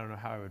excitement, I don't know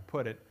how I would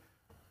put it,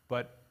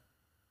 but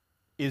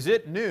is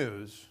it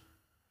news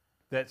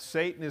that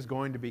Satan is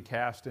going to be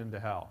cast into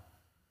hell?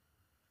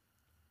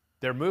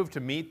 They're moved to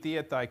meet thee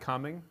at thy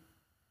coming.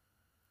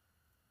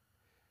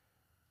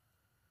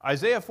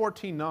 Isaiah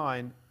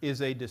 14:9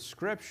 is a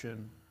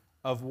description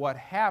of what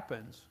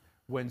happens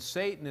when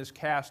Satan is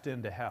cast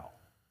into hell.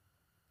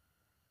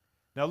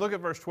 Now look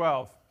at verse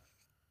 12.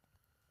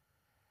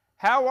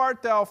 How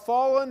art thou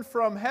fallen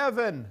from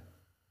heaven,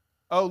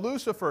 O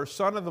Lucifer,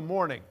 son of the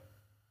morning?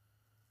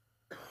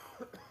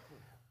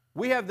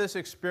 We have this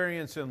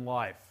experience in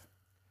life.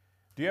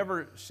 Do you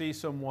ever see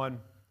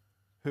someone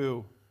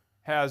who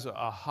has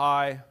a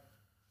high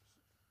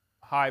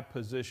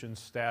position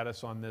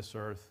status on this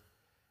earth,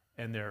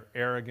 and they're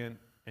arrogant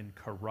and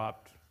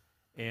corrupt.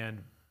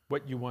 And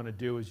what you want to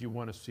do is you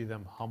want to see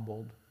them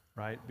humbled,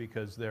 right?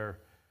 Because they're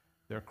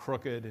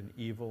crooked and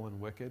evil and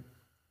wicked.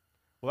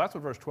 Well, that's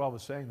what verse 12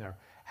 is saying there.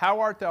 How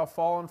art thou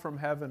fallen from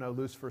heaven, O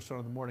Lucifer, son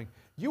of the morning?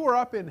 You were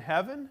up in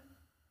heaven.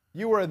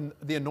 You were in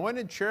the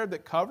anointed cherub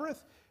that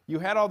covereth. You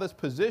had all this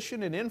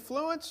position and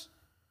influence.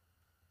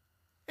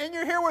 And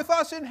you're here with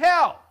us in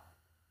hell.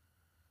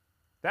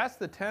 That's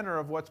the tenor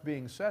of what's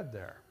being said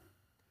there.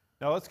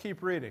 Now let's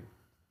keep reading.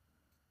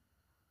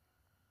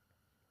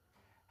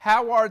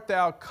 How art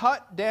thou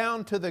cut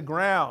down to the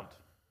ground?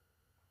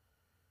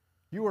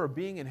 You are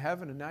being in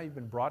heaven, and now you've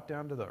been brought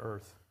down to the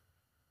earth,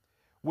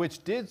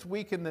 which didst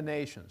weaken the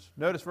nations.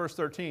 Notice verse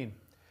 13.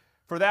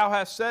 For thou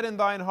hast said in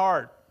thine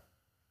heart.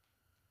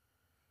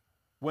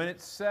 When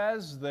it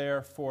says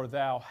there, for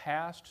thou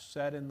hast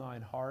said in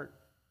thine heart,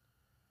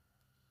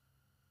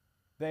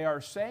 they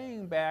are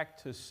saying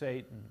back to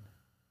Satan,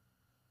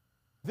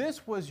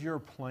 this was your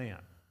plan.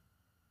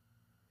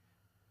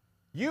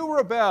 You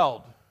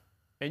rebelled,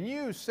 and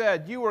you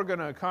said you were going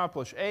to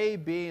accomplish A,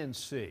 B, and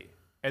C.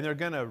 And they're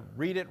going to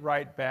read it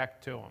right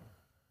back to him.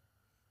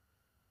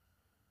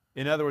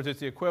 In other words, it's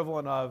the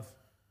equivalent of,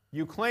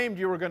 you claimed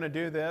you were going to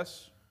do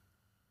this.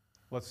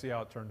 Let's see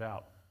how it turned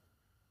out.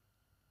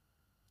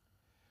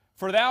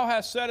 For thou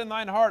hast said in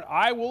thine heart,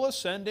 I will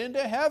ascend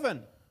into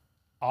heaven.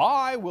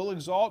 I will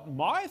exalt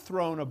my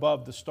throne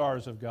above the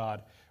stars of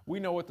God. We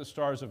know what the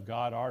stars of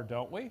God are,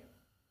 don't we?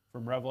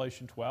 From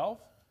Revelation 12.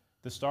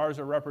 The stars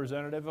are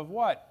representative of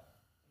what?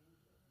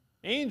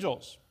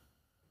 Angels.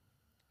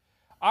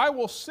 I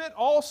will sit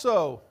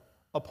also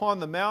upon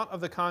the mount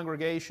of the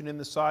congregation in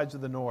the sides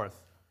of the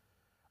north.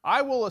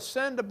 I will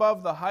ascend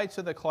above the heights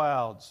of the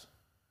clouds.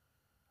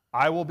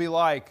 I will be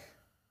like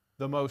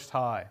the Most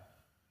High.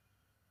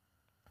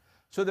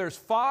 So there's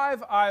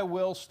 5 I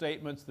will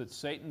statements that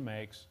Satan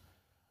makes.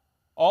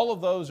 All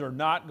of those are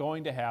not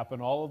going to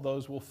happen. All of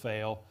those will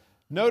fail.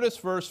 Notice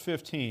verse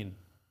 15.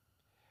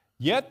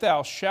 Yet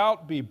thou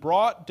shalt be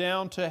brought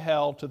down to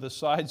hell, to the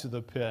sides of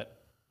the pit.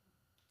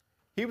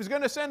 He was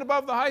going to ascend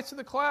above the heights of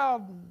the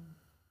cloud,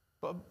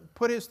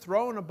 put his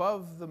throne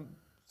above the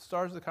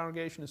stars of the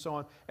congregation and so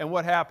on. And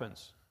what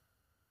happens?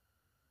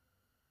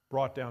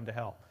 Brought down to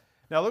hell.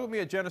 Now look with me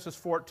at Genesis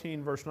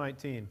 14, verse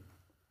 19.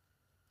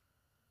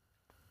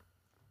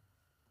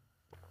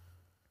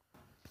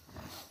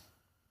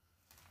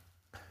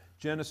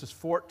 Genesis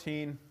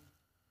 14,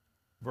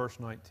 verse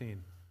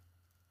 19.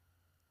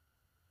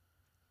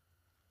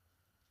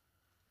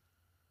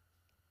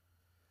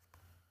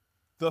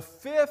 The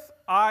 5th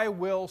I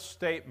will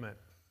statement.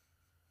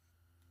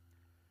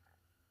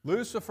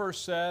 Lucifer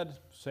said,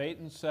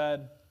 Satan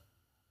said,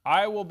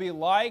 I will be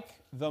like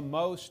the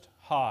Most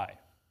High.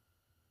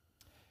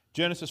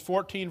 Genesis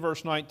 14,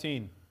 verse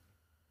 19.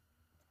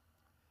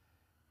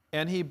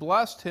 And he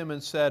blessed him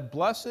and said,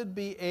 Blessed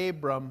be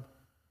Abram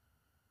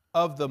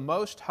of the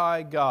Most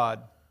High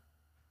God,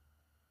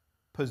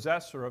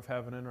 possessor of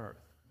heaven and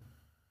earth.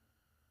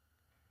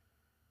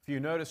 If you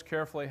notice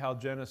carefully how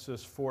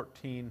Genesis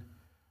 14,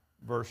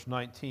 verse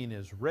 19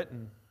 is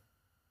written,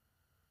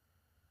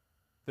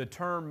 the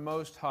term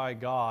Most High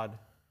God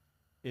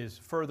is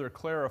further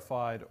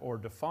clarified or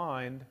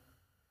defined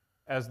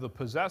as the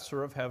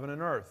possessor of heaven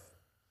and earth.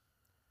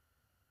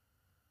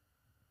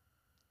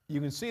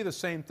 You can see the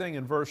same thing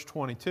in verse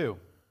 22.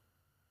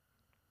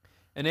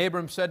 And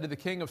Abram said to the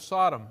king of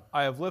Sodom,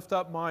 I have lifted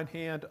up mine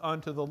hand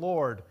unto the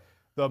Lord,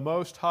 the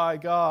Most High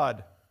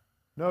God.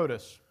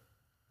 Notice,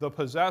 the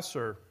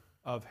possessor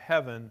of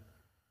heaven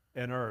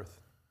and earth.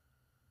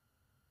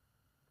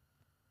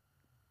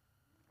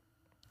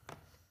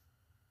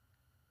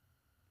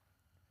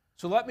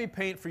 So let me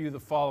paint for you the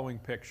following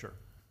picture.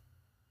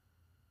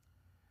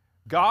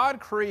 God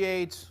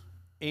creates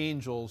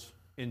angels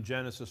in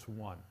Genesis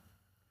 1.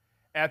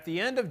 At the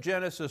end of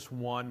Genesis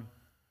 1,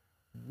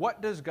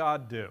 what does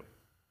God do?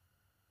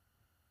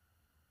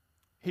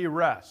 He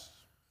rests.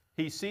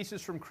 He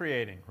ceases from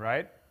creating,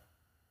 right?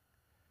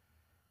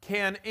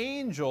 Can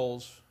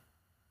angels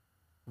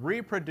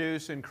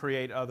reproduce and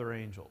create other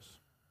angels?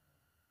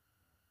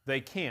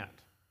 They can't.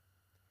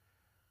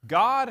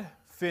 God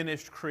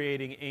finished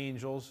creating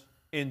angels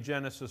in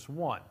Genesis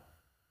 1.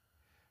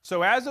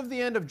 So as of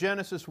the end of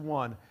Genesis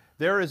 1,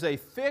 there is a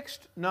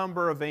fixed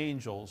number of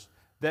angels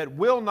that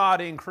will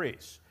not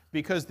increase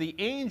because the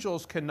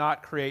angels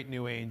cannot create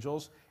new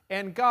angels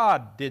and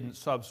God didn't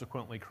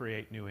subsequently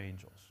create new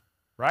angels,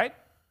 right?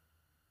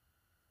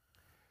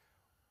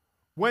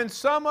 When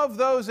some of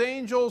those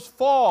angels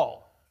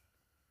fall,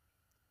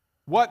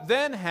 what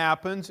then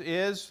happens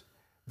is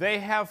they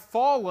have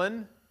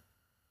fallen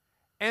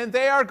and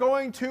they are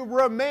going to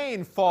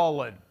remain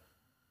fallen,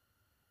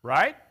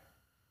 right?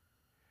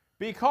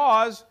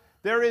 Because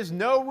there is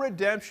no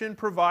redemption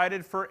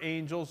provided for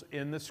angels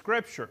in the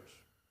Scriptures.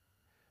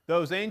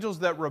 Those angels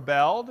that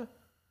rebelled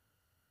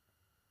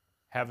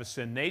have a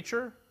sin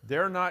nature,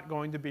 they're not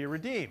going to be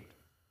redeemed.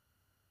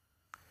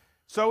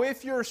 So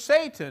if you're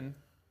Satan,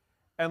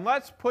 and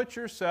let's put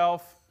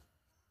yourself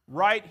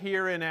right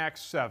here in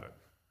Acts 7.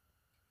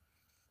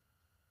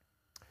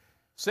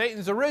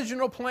 Satan's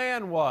original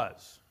plan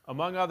was,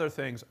 among other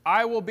things,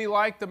 I will be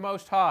like the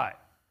Most High.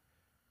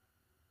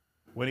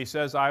 When he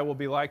says, I will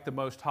be like the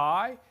Most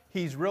High,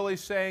 he's really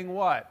saying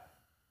what?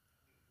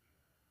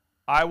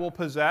 I will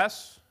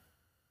possess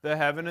the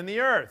heaven and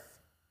the earth.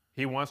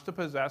 He wants to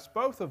possess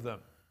both of them.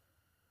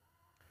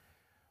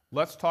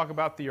 Let's talk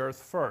about the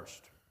earth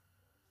first.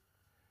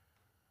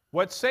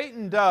 What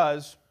Satan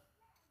does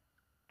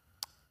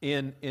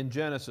in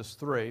Genesis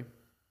 3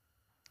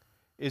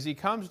 is he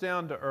comes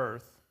down to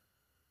earth,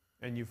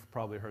 and you've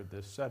probably heard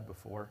this said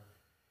before.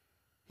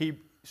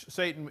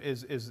 Satan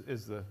is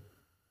the,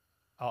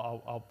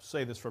 I'll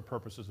say this for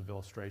purposes of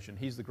illustration,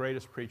 he's the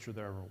greatest preacher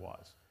there ever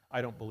was.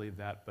 I don't believe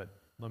that, but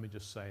let me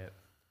just say it.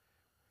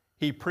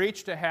 He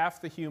preached to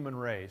half the human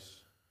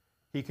race.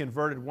 He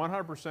converted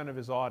 100% of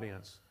his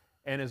audience,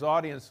 and his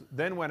audience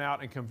then went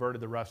out and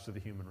converted the rest of the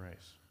human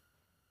race.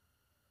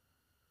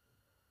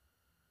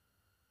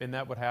 Isn't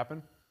that what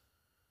happened?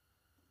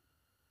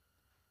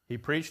 He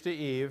preached to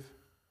Eve,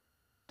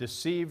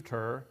 deceived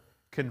her,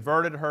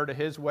 converted her to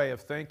his way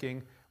of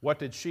thinking. What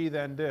did she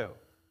then do?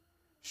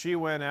 She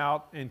went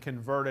out and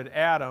converted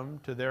Adam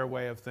to their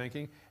way of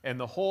thinking, and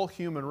the whole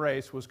human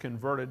race was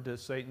converted to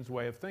Satan's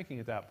way of thinking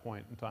at that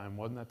point in time.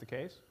 Wasn't that the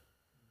case?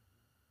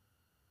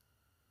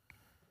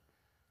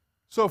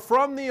 So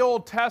from the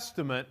Old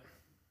Testament,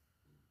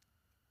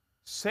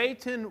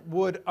 Satan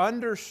would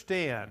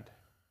understand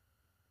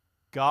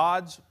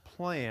God's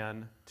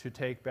plan to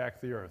take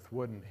back the earth,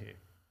 wouldn't he?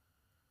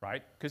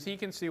 Right? Because he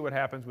can see what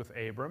happens with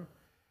Abram.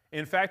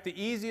 In fact,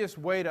 the easiest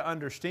way to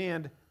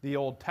understand the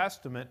Old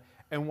Testament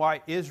and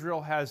why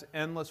Israel has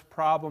endless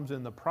problems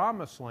in the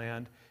Promised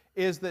Land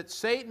is that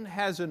Satan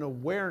has an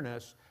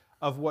awareness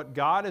of what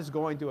God is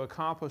going to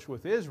accomplish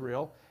with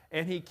Israel,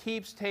 and he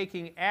keeps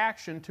taking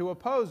action to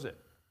oppose it.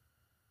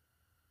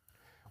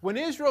 When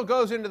Israel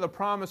goes into the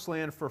Promised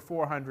Land for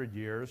 400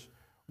 years,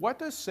 what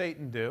does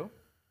Satan do?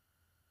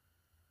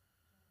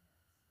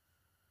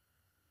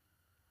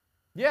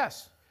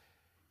 Yes,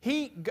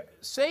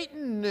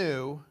 Satan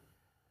knew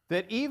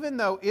that even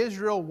though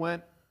Israel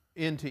went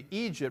into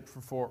Egypt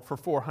for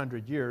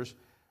 400 years,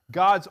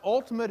 God's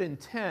ultimate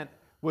intent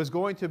was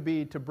going to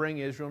be to bring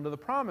Israel into the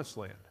Promised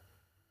Land.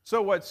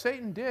 So what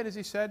Satan did is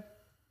he said,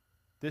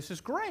 this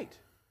is great.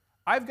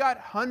 I've got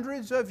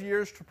hundreds of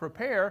years to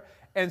prepare,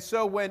 and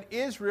so when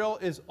Israel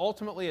is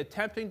ultimately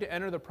attempting to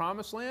enter the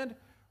Promised Land,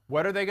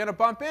 what are they going to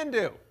bump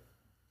into?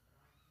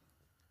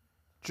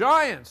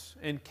 Giants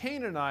and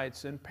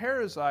Canaanites and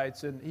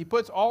Perizzites, and he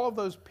puts all of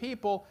those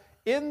people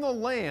in the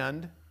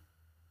land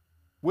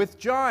with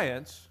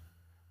giants,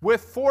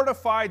 with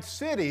fortified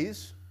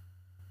cities,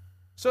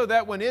 so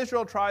that when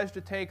Israel tries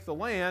to take the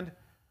land,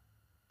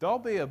 there'll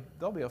be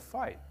a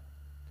fight.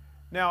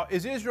 Now,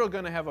 is Israel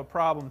going to have a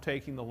problem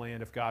taking the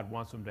land if God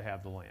wants them to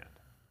have the land?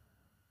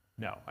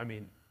 No. I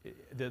mean,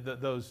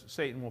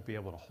 Satan won't be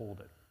able to hold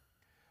it.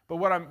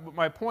 But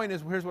my point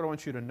is, here's what I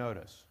want you to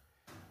notice.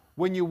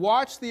 When you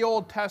watch the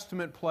Old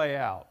Testament play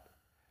out,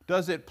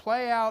 does it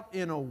play out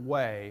in a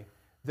way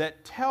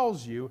that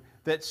tells you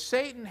that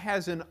Satan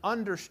has an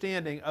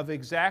understanding of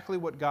exactly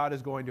what God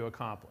is going to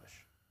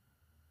accomplish?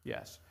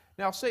 Yes.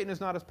 Now, Satan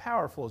is not as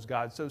powerful as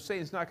God, so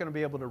Satan's not going to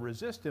be able to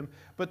resist him,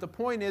 but the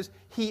point is,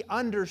 he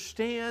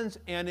understands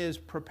and is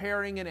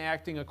preparing and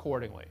acting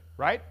accordingly,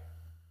 right?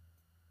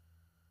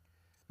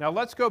 Now,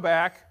 let's go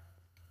back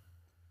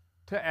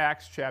to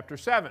Acts chapter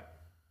 7.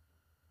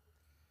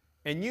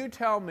 And you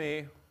tell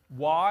me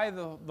why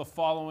the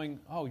following,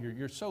 oh,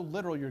 you're so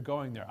literal you're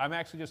going there. I'm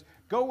actually just,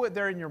 go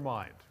there in your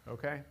mind,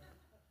 okay?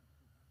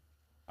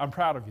 I'm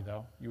proud of you,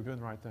 though. You were doing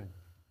the right thing.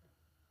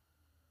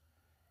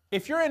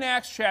 If you're in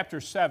Acts chapter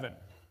 7,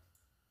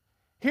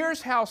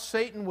 here's how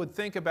Satan would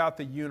think about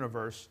the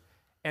universe,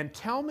 and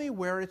tell me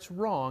where it's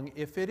wrong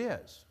if it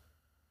is.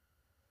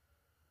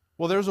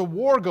 Well, there's a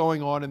war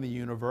going on in the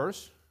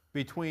universe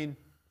between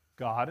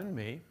God and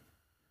me,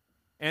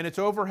 and it's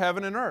over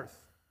heaven and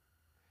earth.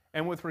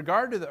 And with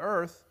regard to the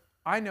earth,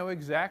 I know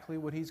exactly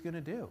what he's going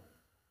to do.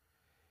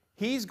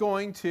 He's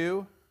going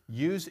to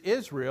use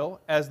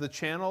Israel as the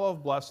channel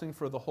of blessing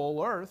for the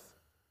whole earth.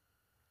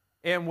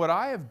 And what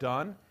I have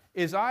done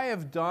is I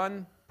have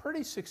done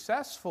pretty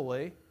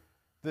successfully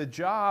the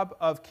job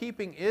of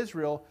keeping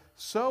Israel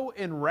so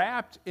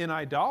enwrapped in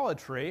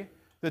idolatry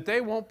that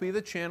they won't be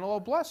the channel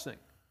of blessing.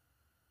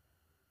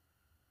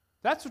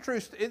 That's the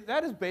truth.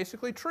 That is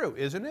basically true,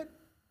 isn't it?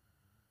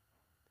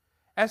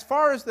 As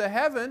far as the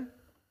heaven,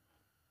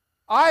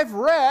 I've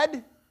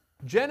read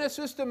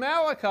Genesis to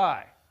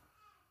Malachi.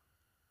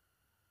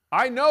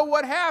 I know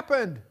what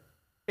happened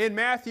in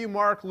Matthew,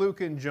 Mark,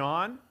 Luke, and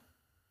John.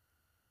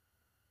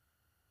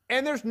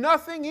 And there's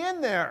nothing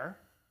in there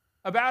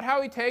about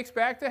how he takes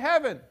back to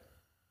heaven.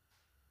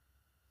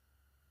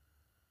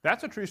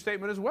 That's a true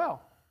statement as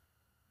well.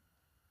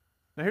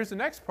 Now here's the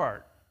next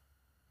part.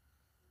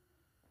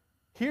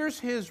 Here's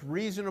his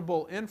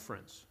reasonable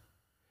inference.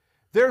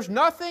 There's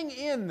nothing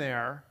in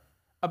there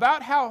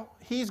about how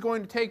he's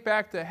going to take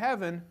back to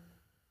heaven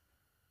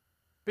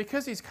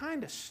because he's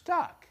kind of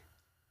stuck.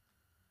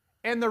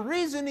 And the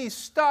reason he's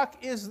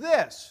stuck is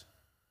this.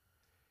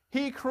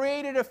 He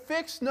created a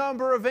fixed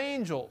number of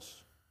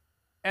angels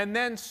and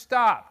then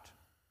stopped.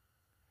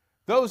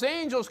 Those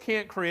angels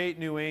can't create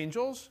new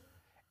angels,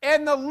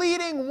 and the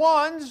leading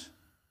ones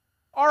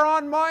are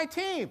on my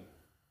team.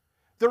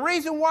 The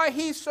reason why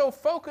he's so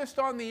focused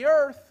on the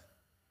earth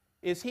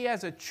is he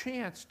has a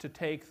chance to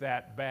take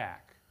that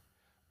back.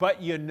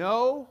 But you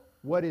know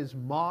what is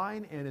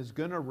mine and is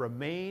going to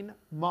remain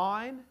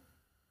mine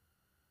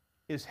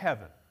is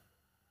heaven.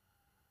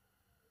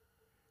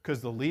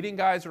 Because the leading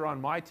guys are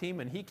on my team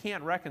and he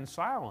can't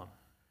reconcile them.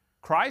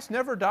 Christ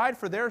never died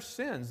for their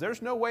sins.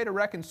 There's no way to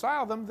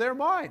reconcile them. They're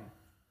mine.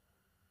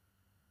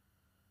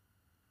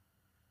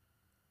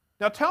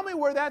 Now tell me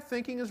where that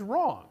thinking is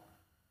wrong.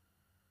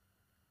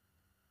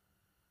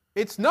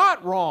 It's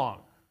not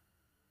wrong.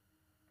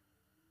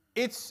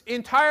 It's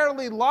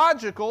entirely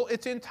logical.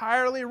 It's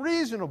entirely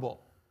reasonable.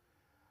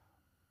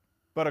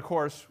 But of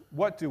course,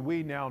 what do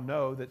we now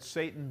know that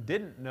Satan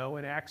didn't know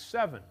in Acts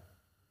 7?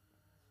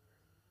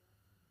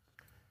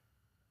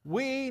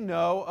 We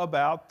know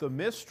about the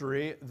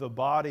mystery, the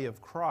body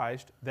of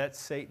Christ, that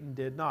Satan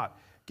did not.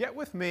 Get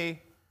with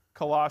me,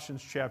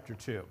 Colossians chapter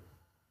 2.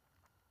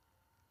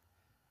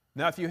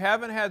 Now, if you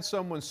haven't had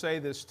someone say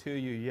this to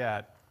you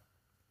yet,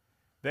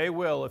 they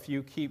will if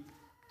you keep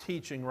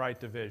teaching right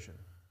division.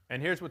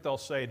 And here's what they'll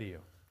say to you.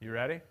 You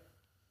ready?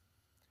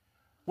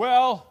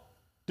 Well,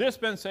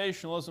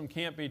 dispensationalism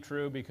can't be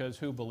true because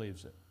who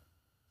believes it?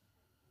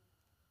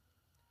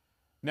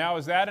 Now,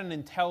 is that an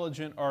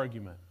intelligent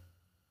argument?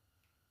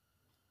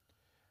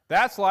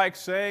 That's like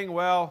saying,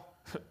 well,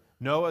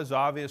 Noah's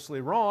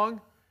obviously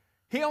wrong.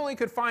 He only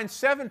could find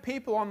 7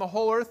 people on the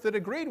whole earth that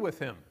agreed with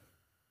him.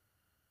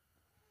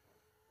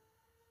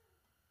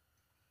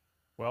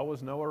 Well,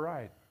 was Noah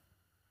right?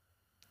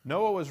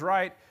 Noah was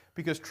right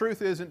because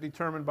truth isn't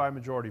determined by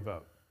majority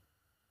vote.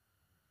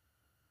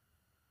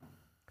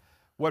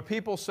 What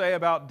people say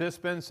about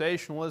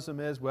dispensationalism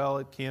is, well,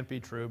 it can't be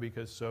true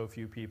because so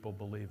few people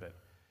believe it.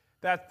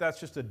 That's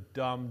just a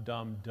dumb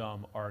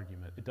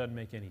argument. It doesn't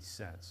make any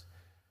sense.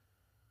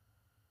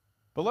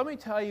 But let me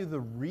tell you the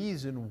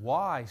reason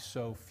why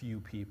so few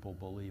people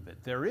believe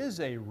it. There is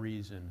a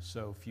reason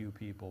so few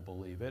people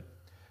believe it.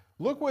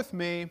 Look with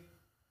me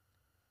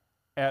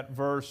at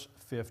verse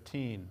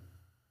 15.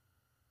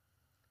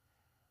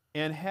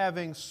 And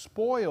having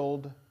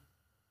spoiled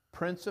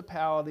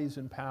principalities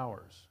and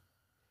powers,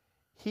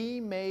 he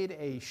made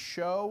a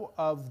show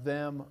of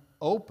them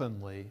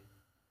openly,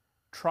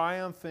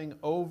 triumphing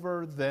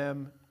over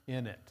them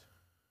in it.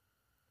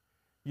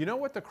 You know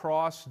what the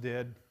cross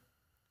did?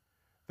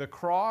 The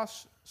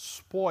cross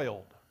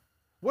spoiled.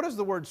 What does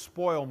the word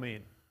spoil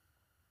mean?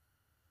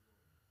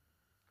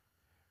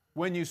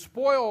 When you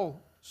spoil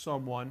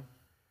someone,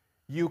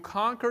 you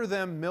conquer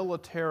them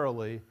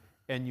militarily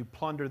and you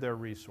plunder their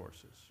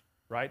resources,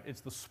 right?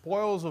 It's the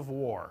spoils of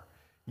war.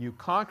 You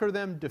conquer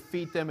them,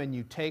 defeat them, and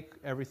you take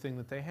everything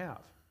that they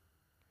have.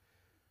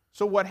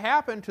 So what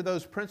happened to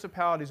those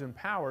principalities and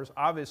powers,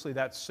 obviously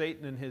that's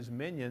Satan and his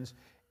minions,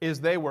 is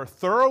they were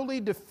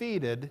thoroughly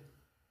defeated,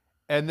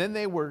 and then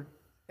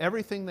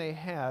everything they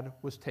had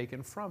was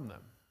taken from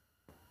them.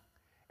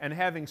 And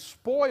having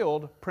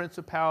spoiled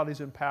principalities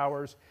and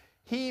powers,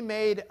 he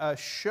made a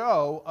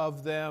show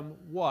of them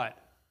what?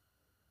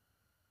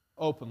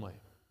 Openly.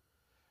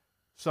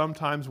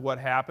 Sometimes what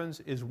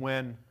happens is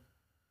when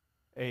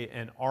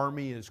an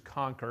army is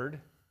conquered,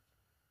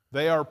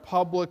 they are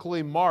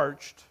publicly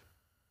marched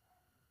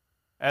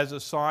as a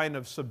sign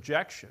of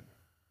subjection,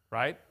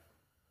 right?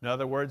 In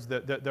other words,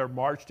 they're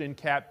marched in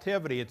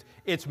captivity.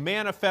 It's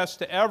manifest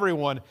to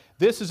everyone.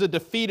 This is a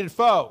defeated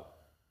foe.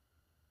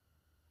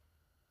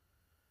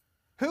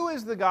 Who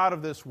is the god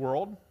of this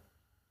world?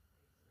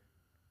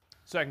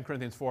 2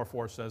 Corinthians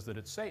 4:4 says that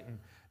it's Satan.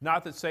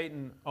 Not that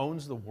Satan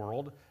owns the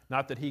world,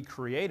 not that he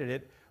created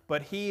it,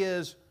 but he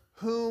is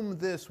whom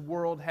this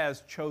world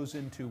has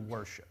chosen to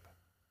worship.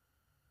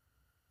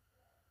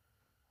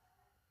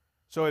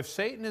 So if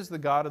Satan is the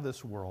god of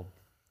this world,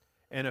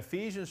 and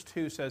Ephesians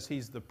 2 says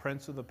he's the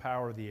prince of the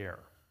power of the air,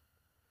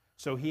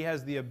 so he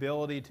has the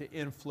ability to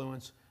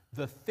influence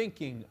the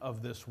thinking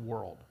of this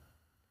world,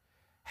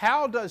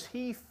 how does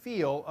he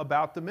feel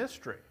about the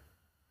mystery?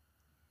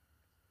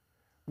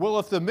 Well,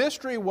 if the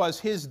mystery was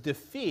his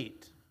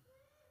defeat,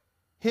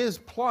 his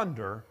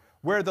plunder,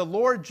 where the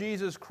Lord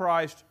Jesus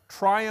Christ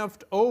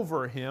triumphed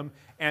over him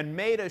and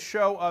made a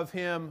show of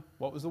him,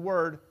 what was the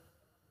word?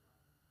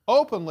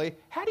 Openly,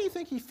 how do you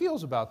think he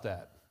feels about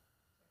that?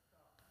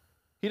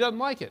 He doesn't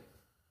like it.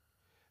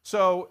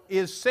 So,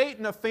 is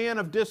Satan a fan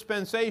of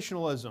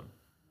dispensationalism?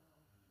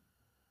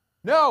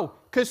 No,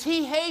 because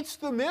he hates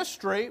the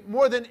mystery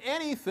more than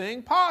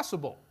anything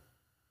possible,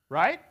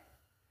 right?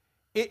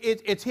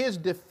 It's his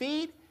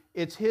defeat,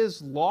 it's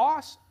his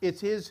loss,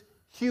 it's his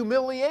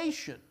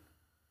humiliation.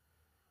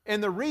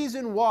 And the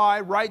reason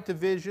why right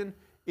division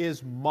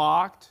is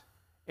mocked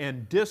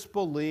and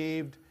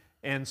disbelieved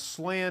and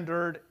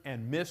slandered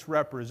and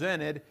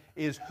misrepresented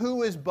is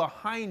who is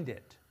behind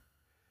it.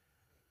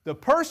 The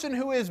person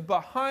who is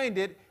behind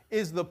it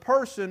is the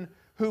person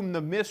whom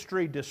the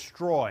mystery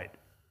destroyed.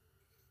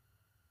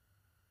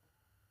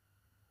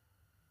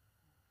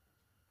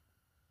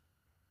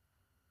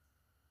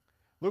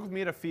 Look with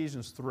me at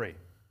Ephesians 3.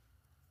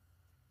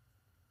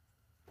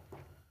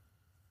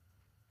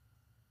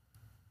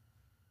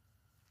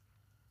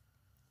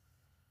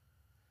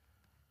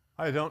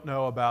 I don't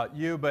know about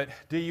you, but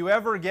do you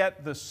ever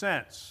get the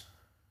sense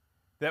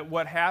that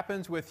what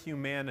happens with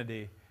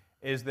humanity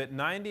is that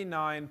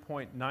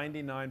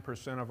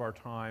 99.99% of our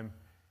time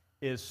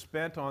is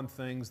spent on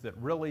things that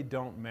really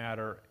don't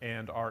matter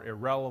and are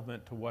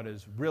irrelevant to what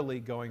is really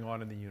going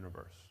on in the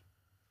universe?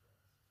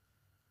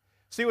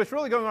 See, what's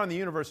really going on in the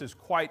universe is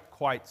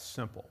quite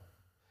simple.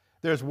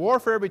 There's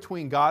warfare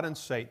between God and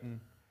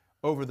Satan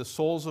over the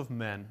souls of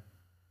men.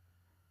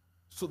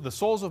 So the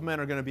souls of men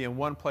are going to be in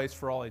one place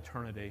for all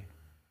eternity.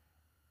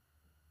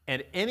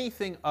 And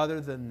anything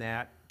other than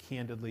that,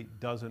 candidly,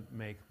 doesn't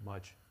make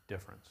much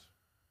difference.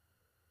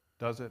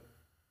 Does it?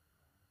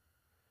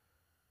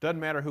 Doesn't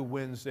matter who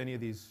wins any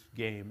of these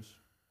games.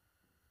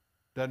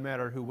 Doesn't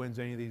matter who wins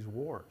any of these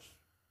wars,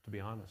 to be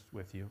honest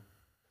with you.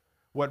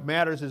 What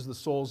matters is the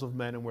souls of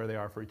men and where they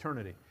are for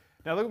eternity.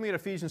 Now look at me at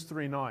Ephesians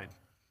 3:9.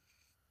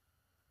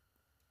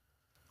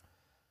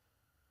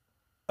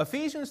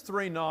 Ephesians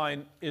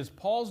 3:9 is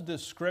Paul's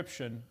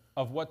description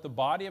of what the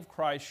body of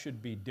Christ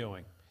should be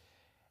doing.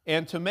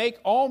 And to make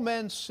all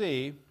men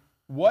see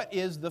what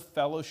is the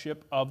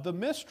fellowship of the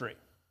mystery,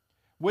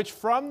 which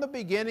from the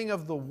beginning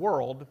of the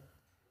world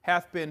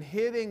hath been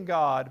hid in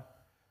God,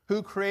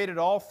 who created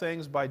all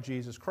things by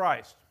Jesus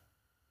Christ.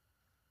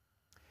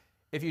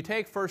 If you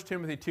take 1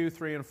 Timothy 2,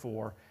 3, and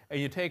 4,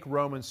 and you take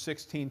Romans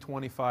 16,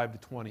 25 to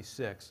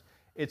 26,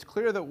 it's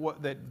clear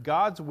that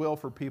God's will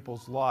for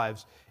people's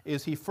lives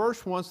is He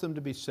first wants them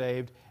to be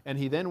saved, and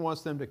He then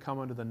wants them to come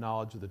under the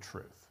knowledge of the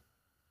truth.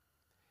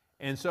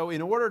 And so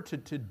in order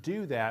to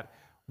do that,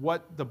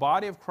 what the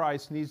body of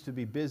Christ needs to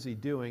be busy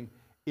doing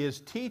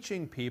is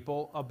teaching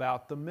people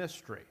about the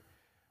mystery.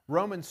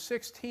 Romans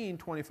 16,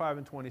 25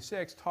 and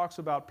 26 talks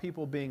about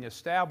people being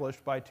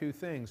established by two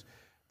things: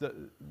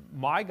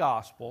 my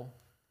gospel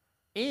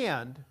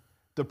and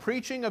the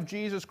preaching of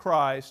Jesus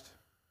Christ.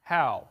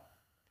 How?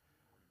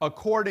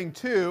 According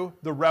to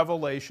the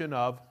revelation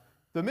of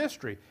the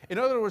mystery. In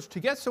other words, to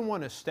get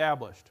someone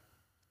established,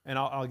 and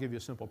I'll give you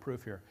a simple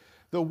proof here.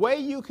 The way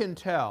you can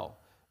tell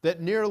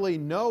that nearly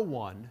no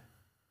one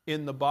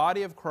in the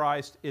body of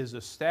Christ is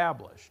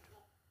established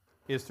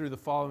is through the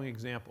following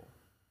example.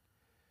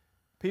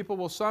 People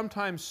will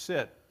sometimes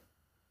sit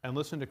and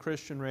listen to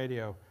Christian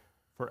radio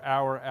for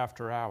hour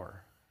after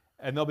hour,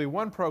 and there'll be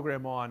one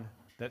program on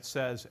that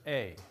says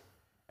A,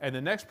 and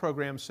the next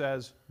program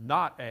says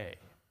not A,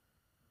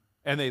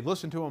 and they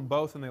listen to them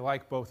both and they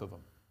like both of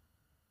them.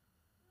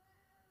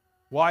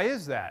 Why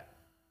is that?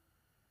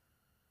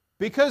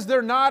 Because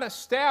they're not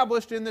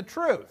established in the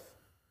truth.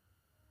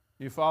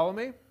 You follow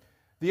me?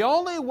 The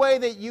only way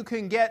that you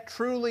can get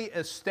truly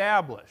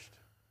established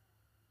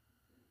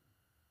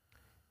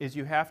is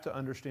you have to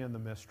understand the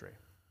mystery.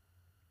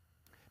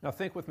 Now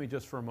think with me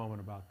just for a moment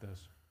about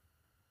this.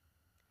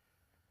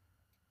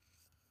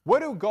 What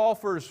do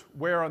golfers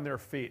wear on their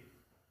feet?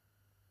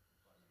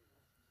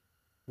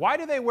 Why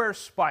do they wear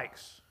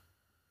spikes?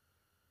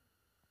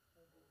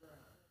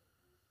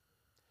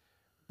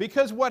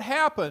 Because what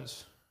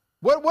happens,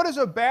 what does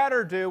a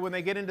batter do when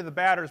they get into the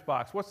batter's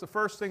box? What's the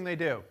first thing they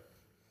do?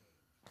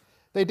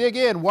 They dig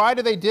in. Why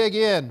do they dig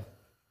in?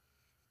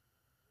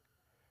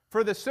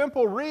 For the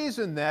simple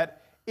reason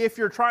that if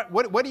you're trying,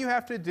 what do you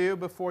have to do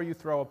before you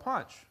throw a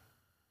punch?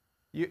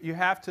 You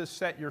have to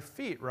set your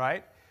feet,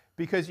 right?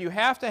 Because you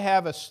have to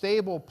have a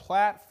stable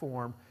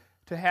platform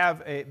to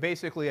have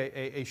basically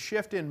a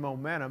shift in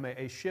momentum,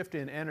 a shift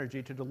in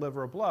energy to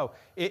deliver a blow.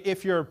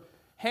 If you're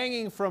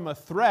hanging from a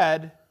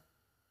thread,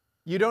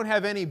 you don't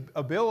have any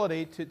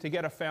ability to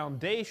get a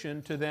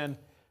foundation to then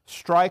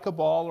strike a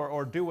ball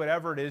or do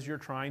whatever it is you're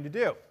trying to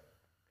do.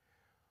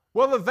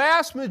 Well, the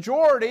vast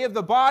majority of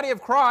the body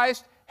of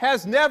Christ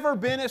has never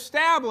been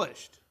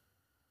established.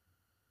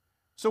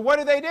 So what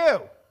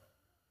do?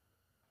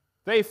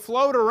 They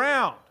float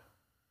around.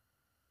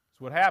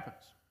 That's what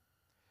happens.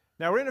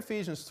 Now we're in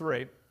Ephesians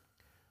 3.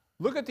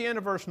 Look at the end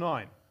of verse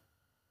 9.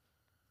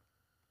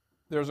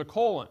 There's a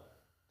colon.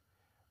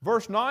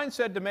 Verse 9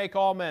 said to make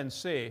all men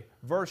see.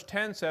 Verse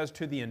 10 says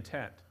to the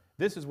intent.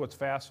 This is what's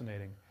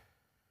fascinating.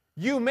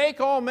 You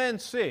make all men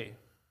see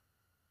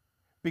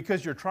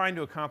because you're trying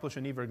to accomplish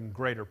an even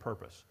greater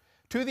purpose.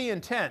 To the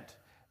intent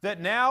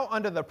that now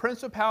under the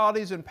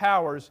principalities and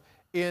powers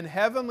in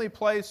heavenly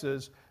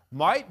places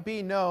might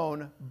be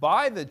known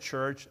by the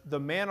church the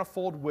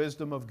manifold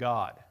wisdom of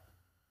God.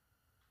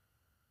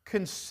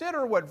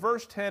 Consider what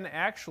verse 10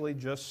 actually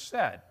just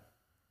said.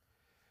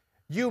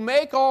 You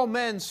make all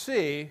men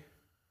see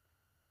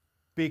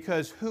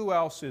because who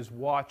else is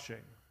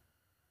watching?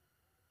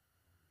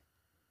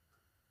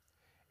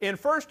 In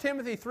 1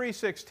 Timothy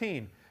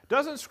 3:16,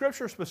 doesn't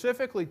Scripture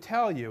specifically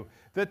tell you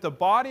that the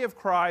body of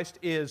Christ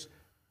is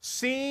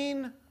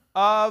seen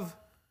of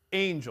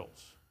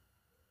angels?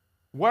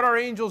 What are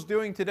angels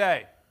doing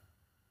today?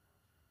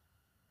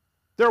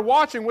 They're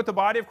watching what the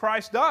body of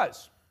Christ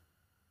does.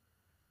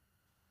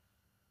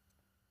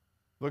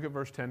 Look at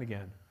verse 10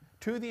 again.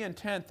 to the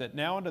intent that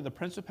now unto the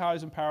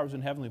principalities and powers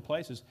in heavenly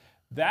places,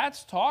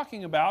 that's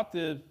talking about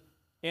the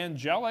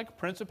angelic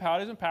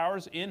principalities and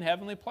powers in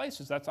heavenly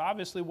places. That's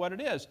obviously what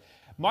it is.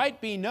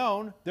 Might be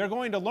known, they're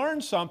going to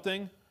learn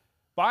something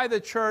by the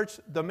church,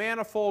 the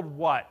manifold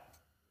what?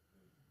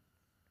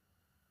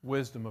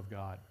 Wisdom of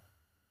God.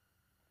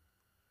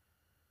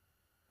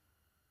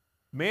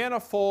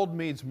 Manifold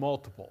means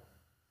multiple.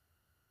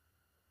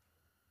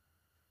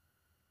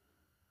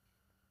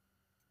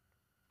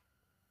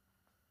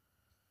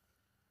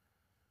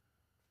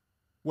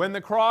 When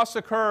the cross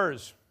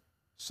occurs,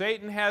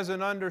 Satan has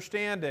an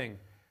understanding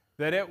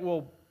that it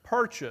will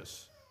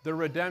purchase the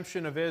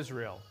redemption of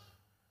Israel,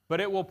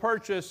 but it will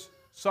purchase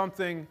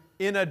something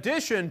in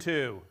addition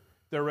to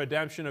the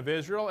redemption of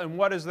Israel. And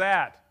what is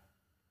that?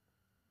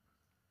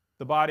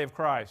 The body of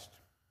Christ.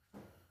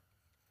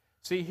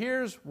 See,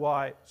 here's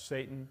why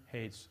Satan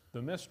hates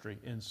the mystery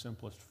in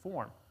simplest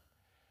form.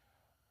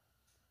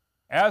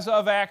 As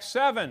of Acts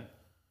 7,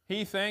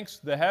 he thinks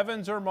the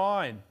heavens are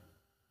mine.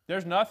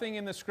 There's nothing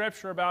in the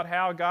Scripture about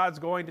how God's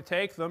going to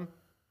take them,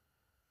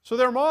 so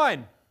they're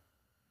mine.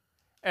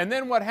 And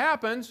then what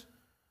happens?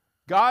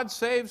 God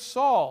saves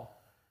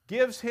Saul,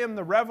 gives him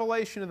the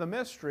revelation of the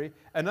mystery,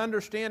 an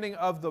understanding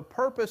of the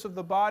purpose of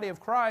the body of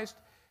Christ,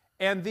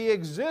 and the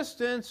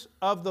existence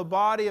of the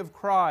body of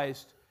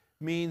Christ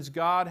means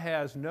God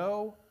has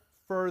no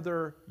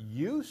further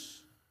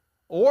use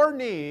or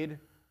need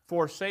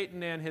for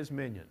Satan and his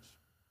minions.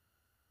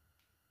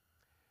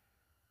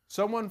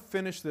 Someone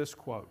finish this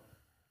quote.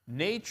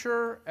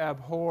 Nature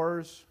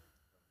abhors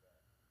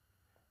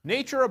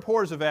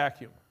a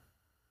vacuum.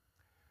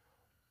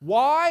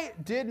 Why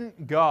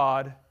didn't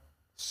God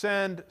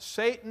send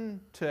Satan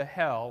to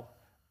hell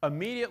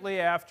immediately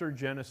after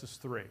Genesis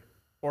 3,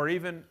 or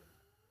even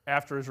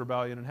after his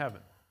rebellion in heaven?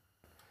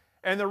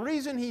 And the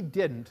reason he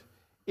didn't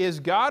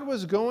is God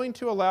was going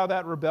to allow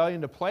that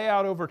rebellion to play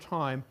out over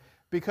time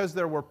because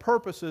there were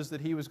purposes that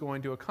he was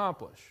going to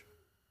accomplish.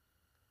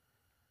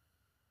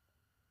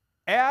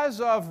 As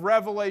of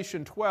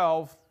Revelation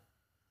 12,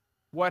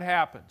 what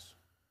happens?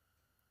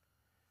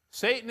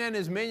 Satan and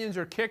his minions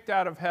are kicked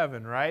out of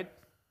heaven, right?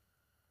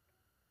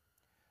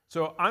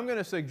 So I'm going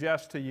to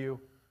suggest to you,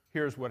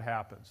 here's what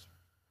happens.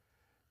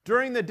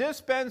 During the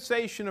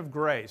dispensation of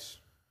grace,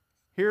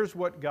 here's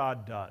what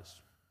God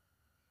does.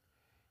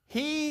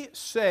 He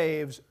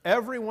saves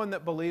everyone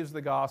that believes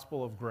the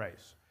gospel of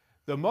grace.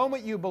 The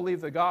moment you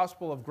believe the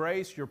gospel of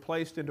grace, you're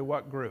placed into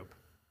what group?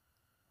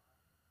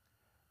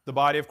 The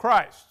body of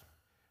Christ.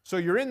 So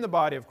you're in the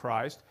body of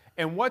Christ,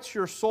 and what's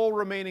your sole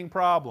remaining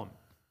problem?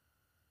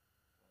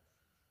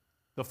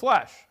 The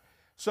flesh.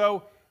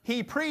 So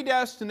he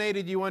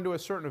predestinated you unto a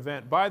certain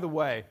event. By the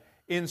way,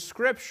 in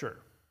Scripture,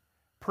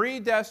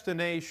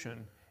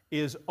 predestination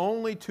is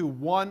only to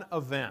one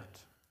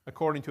event,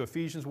 according to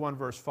Ephesians 1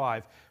 verse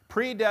 5.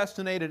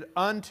 Predestinated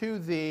unto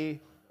the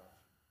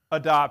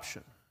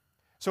adoption.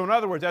 So in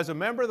other words, as a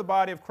member of the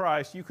body of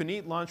Christ, you can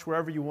eat lunch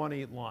wherever you want to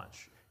eat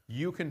lunch.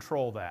 You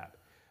control that.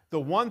 The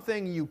one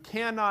thing you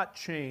cannot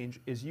change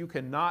is you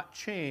cannot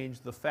change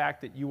the fact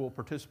that you will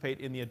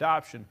participate in the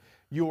adoption.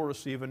 You will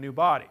receive a new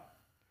body.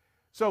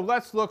 So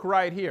let's look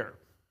right here.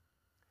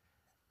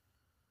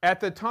 At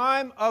the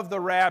time of the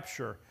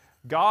rapture,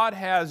 God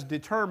has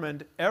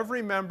determined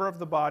every member of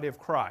the body of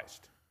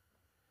Christ.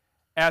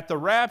 At the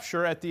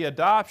rapture, at the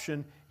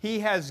adoption, He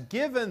has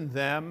given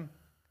them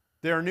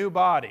their new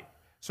body.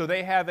 So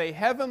they have a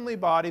heavenly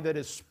body that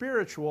is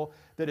spiritual,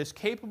 that is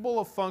capable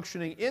of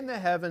functioning in the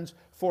heavens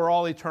for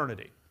all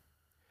eternity.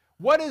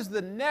 What is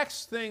the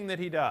next thing that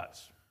He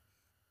does?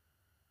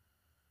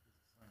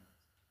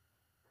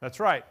 That's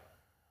right.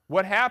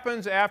 What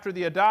happens after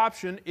the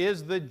adoption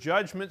is the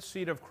judgment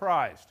seat of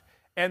Christ.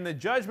 And the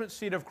judgment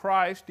seat of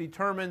Christ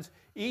determines,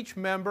 each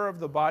member of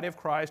the body of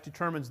Christ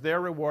determines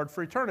their reward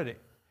for eternity.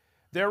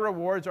 Their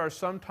rewards are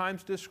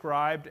sometimes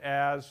described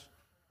as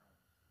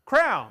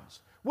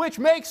crowns, which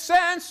makes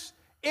sense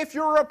if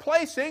you're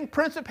replacing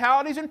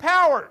principalities and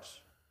powers,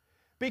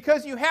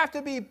 because you have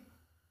to be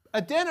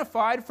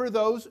identified for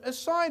those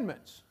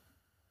assignments.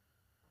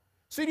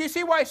 So do you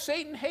see why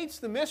Satan hates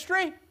the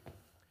mystery?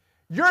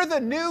 You're the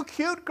new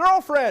cute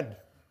girlfriend.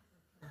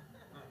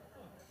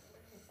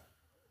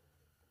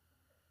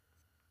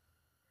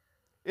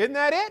 Isn't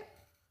that it?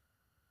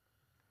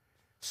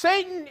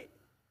 Satan,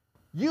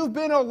 you've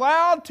been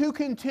allowed to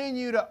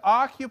continue to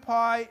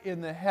occupy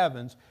in the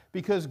heavens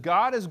because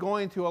God is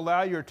going to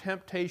allow your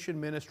temptation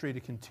ministry to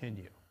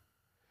continue.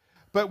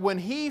 But when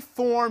He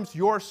forms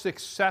your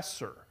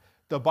successor,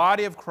 the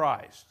body of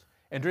Christ,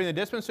 and during the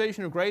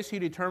dispensation of grace He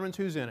determines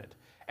who's in it.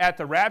 At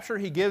the rapture,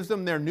 He gives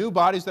them their new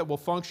bodies that will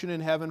function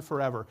in heaven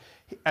forever.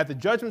 At the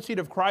judgment seat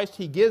of Christ,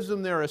 He gives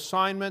them their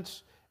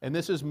assignments, and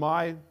this is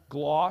my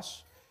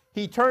gloss.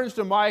 He turns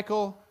to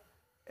Michael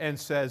and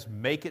says,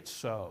 "Make it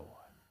so."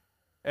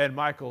 And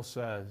Michael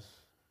says,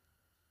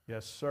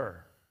 "Yes,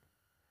 sir."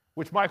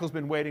 Which Michael's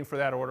been waiting for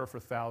that order for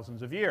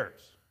thousands of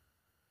years.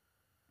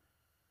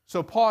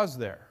 So pause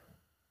there.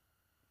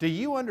 Do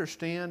you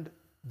understand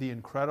the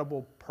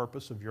incredible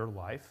purpose of your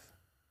life?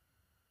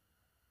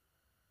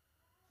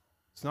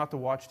 It's not to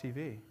watch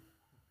TV.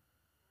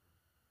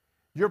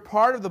 You're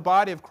part of the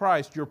body of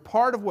Christ. You're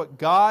part of what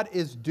God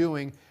is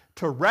doing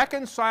to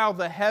reconcile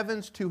the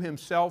heavens to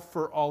Himself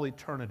for all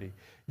eternity.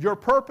 Your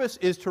purpose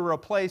is to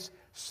replace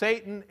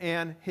Satan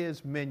and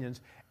his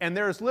minions. And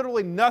there is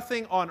literally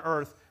nothing on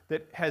earth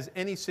that has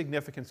any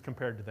significance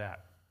compared to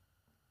that.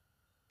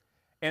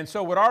 And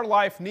so what our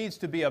life needs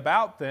to be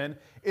about then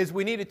is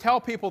we need to tell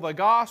people the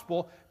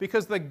gospel,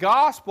 because the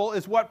gospel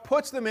is what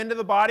puts them into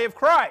the body of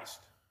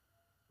Christ.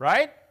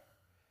 Right?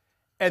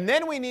 And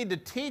then we need to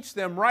teach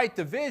them right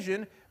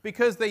division,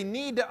 because they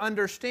need to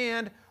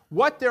understand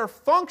what their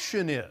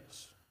function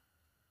is.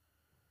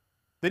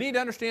 They need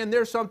to understand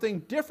there's something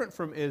different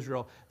from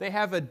Israel. They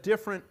have a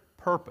different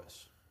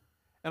purpose.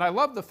 And I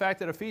love the fact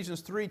that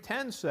Ephesians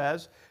 3:10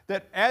 says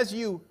that as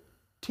you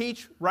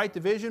teach right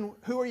division,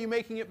 who are you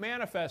making it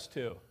manifest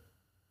to?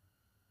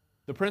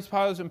 The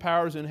principalities and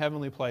powers in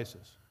heavenly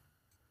places.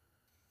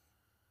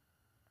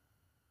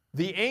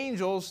 The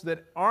angels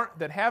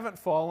that haven't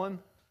fallen,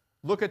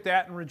 look at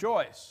that and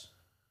rejoice.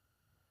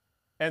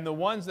 And the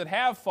ones that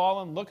have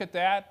fallen, look at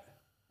that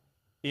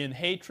in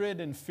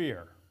hatred and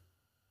fear.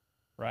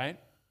 Right?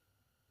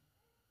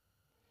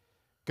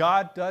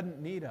 God doesn't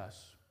need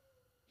us.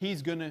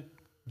 He's going to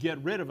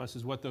get rid of us,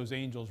 is what those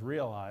angels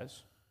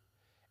realize.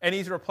 And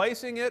He's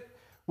replacing it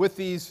with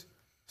these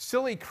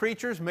silly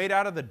creatures made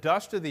out of the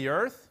dust of the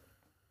earth.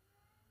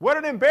 What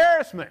an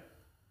embarrassment!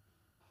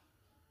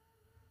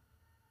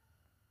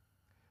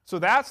 So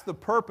that's the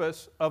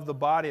purpose of the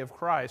body of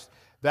Christ.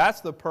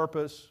 That's the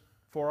purpose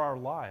for our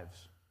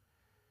lives.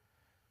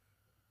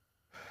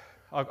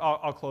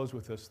 I'll close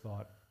with this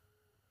thought.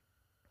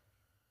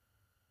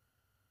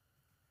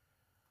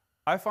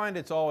 I find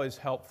it's always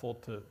helpful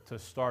to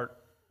start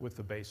with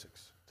the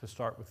basics, to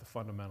start with the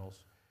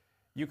fundamentals.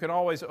 You can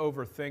always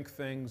overthink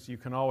things, you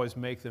can always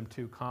make them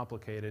too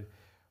complicated,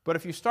 but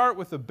if you start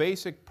with the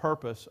basic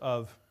purpose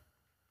of,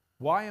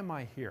 why am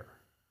I here?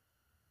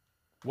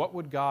 What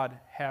would God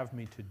have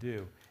me to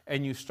do?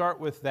 And you start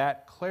with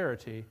that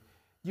clarity,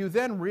 you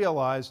then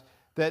realize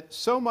that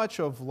so much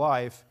of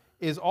life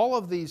is all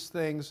of these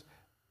things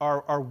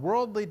are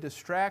worldly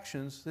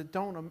distractions that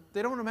don't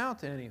amount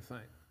to anything,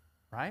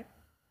 right?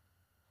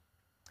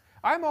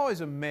 I'm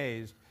always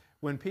amazed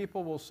when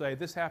people will say,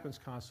 this happens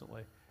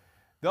constantly,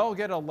 they'll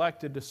get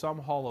elected to some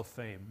Hall of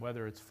Fame,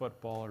 whether it's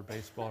football or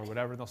baseball or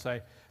whatever, and they'll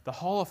say, the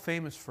Hall of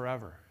Fame is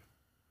forever.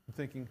 I'm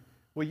thinking,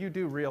 well, you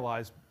do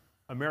realize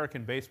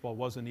American baseball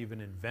wasn't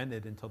even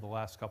invented until the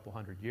last couple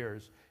hundred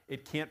years.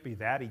 It can't be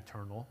that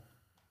eternal.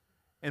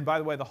 And by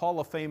the way, the Hall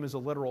of Fame is a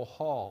literal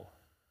hall,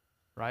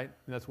 right?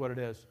 And that's what it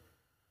is.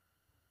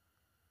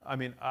 I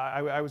mean,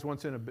 I was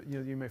once in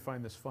you may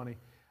find this funny.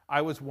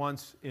 I was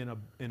once in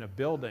a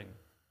building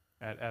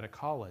at a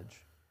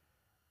college,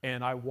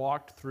 and I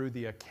walked through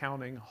the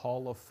Accounting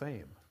Hall of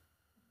Fame.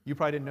 You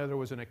probably didn't know there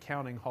was an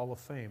Accounting Hall of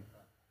Fame.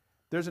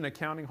 There's an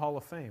Accounting Hall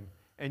of Fame,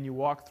 and you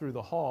walk through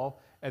the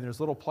hall, and there's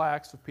little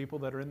plaques of people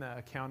that are in the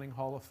Accounting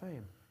Hall of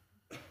Fame.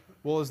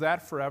 Well, is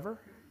that forever?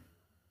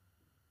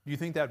 Do you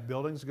think that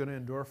building's going to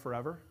endure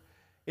forever?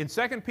 In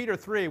 2 Peter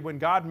 3, when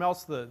God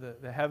melts the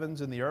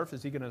heavens and the earth,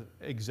 is He going to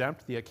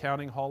exempt the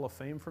Accounting Hall of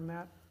Fame from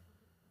that?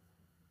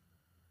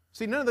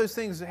 See, none of those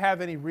things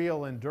have any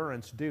real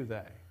endurance, do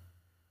they?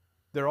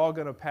 They're all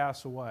going to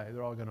pass away.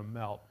 They're all going to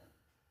melt.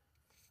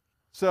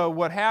 So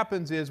what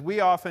happens is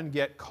we often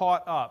get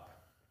caught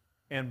up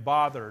and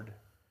bothered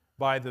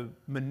by the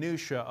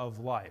minutia of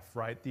life,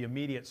 right? The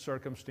immediate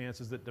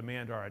circumstances that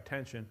demand our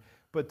attention,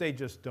 but they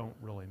just don't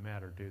really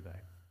matter, do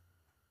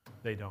they?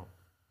 They don't.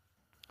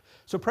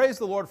 So praise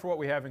the Lord for what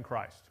we have in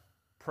Christ.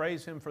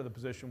 Praise Him for the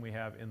position we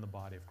have in the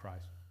body of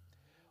Christ.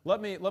 Let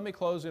me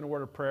close in a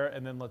word of prayer,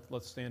 and then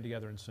let's stand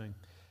together and sing.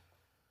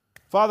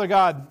 Father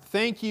God,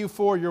 thank You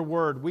for Your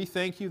word. We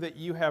thank You that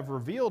You have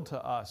revealed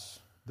to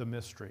us the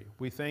mystery.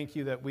 We thank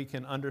You that we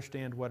can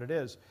understand what it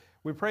is.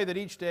 We pray that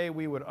each day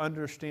we would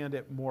understand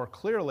it more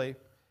clearly,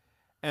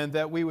 and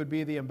that we would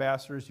be the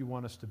ambassadors You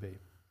want us to be.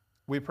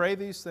 We pray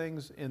these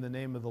things in the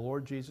name of the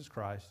Lord Jesus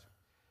Christ.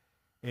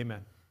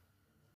 Amen.